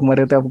कितने लोग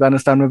मरे थे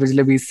अफगानिस्तान में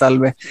पिछले 20 साल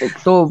में।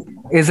 तो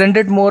isn't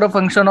it more a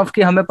function of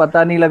कि हमें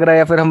पता नहीं लग रहा है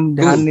या फिर हम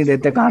ध्यान नहीं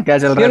देते कहाँ क्या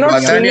चल रहा है।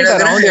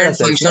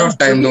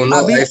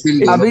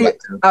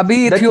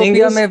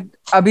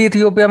 अभी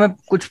इथियोपिया में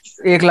कुछ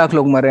 1 लाख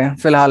लोग मरे हैं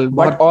फिलहाल।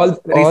 But all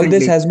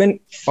this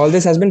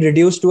has been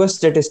reduced to a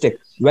statistic.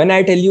 When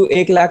I tell you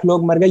 1 lakh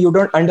लोग मर गए, you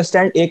don't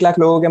understand 1 लाख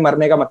लोगों के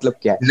मरने का मतलब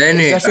क्या है।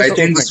 नहीं, आई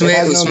थिंक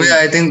उसमें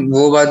आई थिंक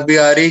वो बात भी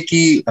आ रही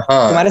कि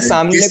हाँ तुम्हारे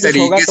सामने किस कुछ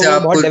होगा तरीके से तो वो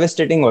आपको बहुत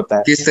डेवास्टेटिंग होता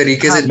है। किस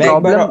तरीके से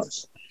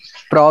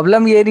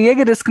प्रॉब्लम ये नहीं है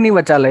कि रिस्क नहीं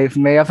बचा लाइफ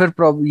में, या फिर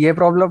ये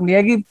प्रॉब्लम नहीं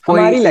है कि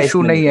कोई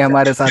इशू नहीं है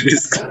हमारे साथ।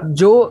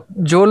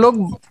 जो लोग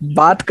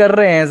बात कर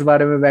रहे हैं इस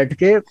बारे में बैठ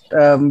के,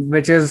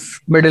 विच इज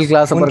मिडिल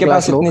क्लास, उनके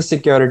पास इतनी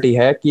सिक्योरिटी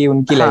है कि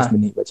उनकी लाइफ में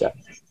नहीं बचा।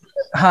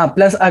 हाँ,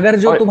 प्लस अगर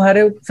जो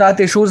तुम्हारे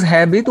साथ इश्यूज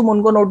है भी, तुम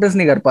उनको नोटिस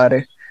नहीं कर पा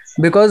रहे,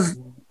 बिकॉज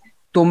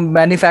तुम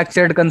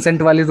मैन्युफैक्चर्ड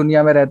कंसेंट वाली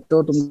दुनिया में रहते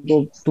हो।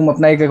 तुम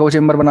अपना एक एको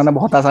चेम्बर बनाना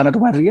बहुत आसान है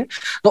तुम्हारे लिए।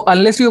 तो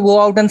unless you go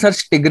out and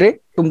search Tigray,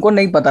 तुमको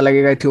नहीं पता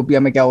लगेगा इथियोपिया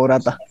में क्या हो रहा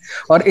था।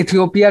 और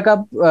इथियोपिया का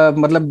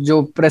मतलब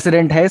जो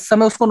प्रेसिडेंट है इस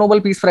समय, उसको नोबेल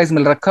पीस प्राइज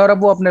मिल रखा है, और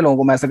अब वो अपने लोगों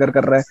को मैसेकर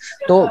कर रहा है।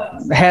 तो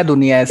है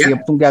दुनिया ऐसी, अब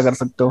तुम क्या कर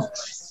सकते हो।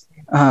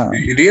 हाँ,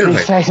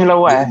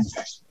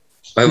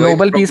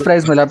 नोबेल पीस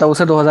प्राइज मिला था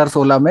उसे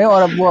 2016 में,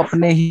 और अब वो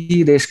अपने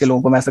ही देश के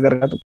लोगों को मैसेकर कर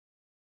रहा है।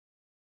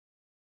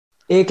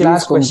 एक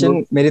लास्ट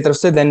क्वेश्चन मेरी तरफ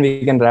से, then we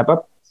can wrap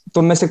up.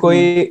 तुम में से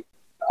कोई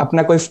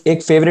अपना कोई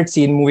एक फेवरेट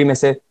सीन मूवी में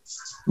से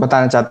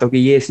बताना चाहते हो कि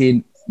ये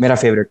सीन मेरा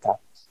फेवरेट था?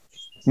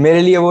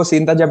 मेरे लिए वो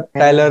सीन था जब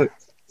टाइलर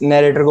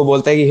नैरेटर को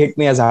बोलता है कि hit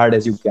me as hard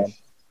as you can,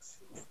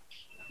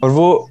 और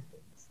वो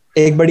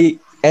एक बड़ी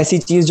ऐसी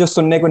चीज जो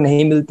सुनने को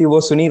नहीं मिलती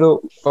वो सुनी।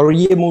 तो और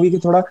ये मूवी के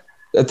थोड़ा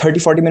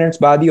 30-40 मिनट्स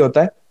बाद ही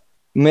होता है।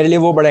 मेरे लिए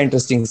वो बड़ा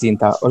इंटरेस्टिंग सीन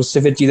था, और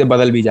उससे फिर चीजें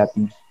बदल भी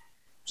जाती हैं।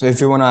 So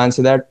if you want to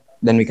answer that,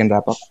 then we can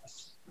wrap up.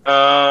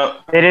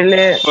 मेरे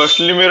लिए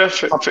पर्सनली मेरा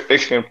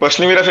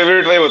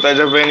फेवरेट वही होता है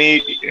जब व्हेन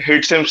ही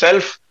हिट्स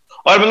हिमसेल्फ,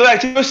 और मतलब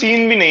एक्चुअली वो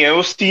सीन भी नहीं है,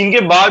 वो सीन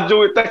के बाद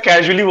जो इतना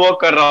कैजुअली वॉक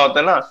कर रहा होता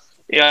है ना,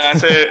 यहाँ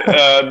से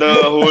द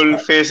होल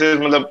फेसेस,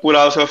 मतलब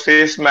पूरा उसका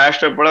फेस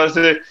स्मैश्ड है पड़ा,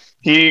 उससे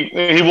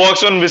ही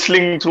walks on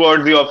whistling throughout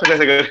the office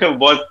ऐसे करके,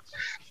 बहुत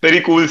वेरी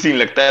कूल सीन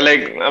लगता है।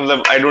 लाइक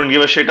मतलब I don't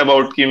give a shit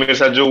about कि मेरे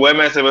साथ जो हुआ है,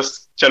 मैं ऐसे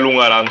बस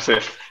चलूंगा आराम से।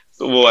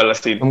 तो वो वाला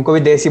सीन। तुमको भी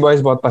देसी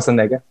बॉयज बहुत पसंद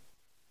है क्या?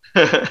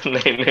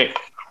 नहीं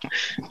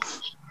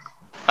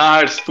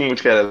हर्ष, तुम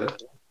कुछ कह रहे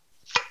थे?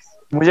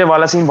 मुझे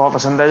वाला सीन बहुत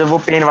पसंद है, जब वो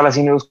पेन वाला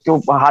सीन है, उसके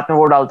हाथ में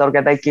वो डालता है और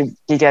कहता है कि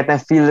कहते हैं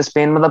फील दिस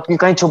पेन, मतलब कि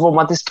कहीं छुपो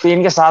मत, इस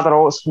पेन के साथ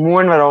रहो, इस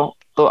मूवमेंट में रहो।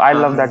 तो आई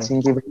लव दैट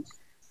सीन की,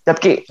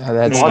 जबकि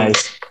बहुत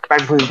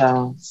इम्पैक्टफुल था।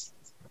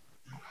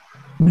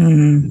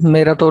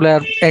 मेरा तो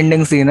यार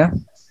एंडिंग सीन है,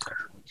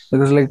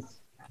 because like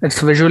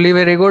it's visually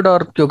very good,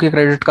 और क्योंकि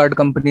क्रेडिट कार्ड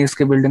कंपनीज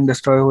की बिल्डिंग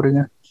डिस्ट्रॉय हो रही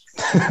है।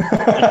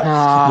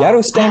 यार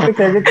उस टाइम पे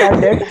क्रेडिट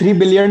कार्ड डेट $3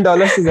 बिलियन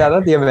से ज्यादा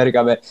थी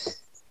अमेरिका में।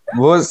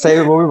 वो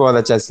भी बहुत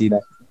अच्छा सीन है।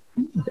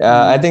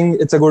 I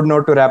think it's a good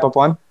note to wrap up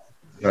on.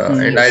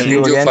 And I See think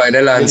you जो again.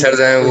 फाइनल आंसर्स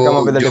हैं We'll come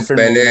up with वो a जो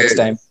different movie next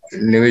पहले time.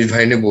 निमिष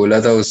भाई ने बोला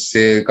था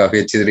उससे काफी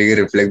अच्छी तरीके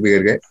रिफ्लेक्ट भी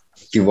कर गए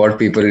कि what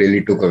people really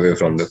took away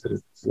from the film,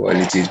 वो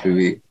वाली चीज पे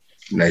भी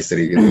नाइस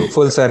तरीके से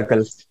Full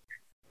circle.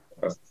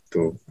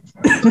 तो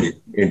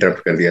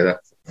इंटरप्ट कर दिया था।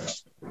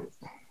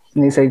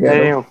 नहीं सही कह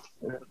रहे हो।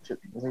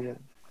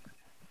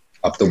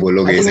 अब तो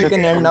बोलोगे I ही think we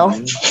सही। can end now.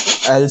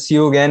 I'll see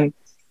you again,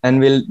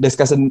 and we'll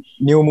discuss a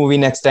new movie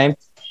next time.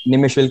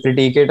 Nimish will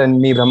critique it,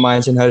 and me,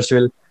 Brahmansh, and Harsh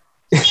will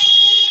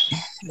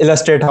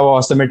illustrate how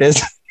awesome it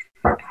is.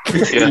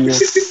 Yeah.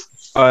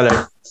 All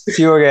right.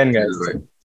 See you again, guys. Bye.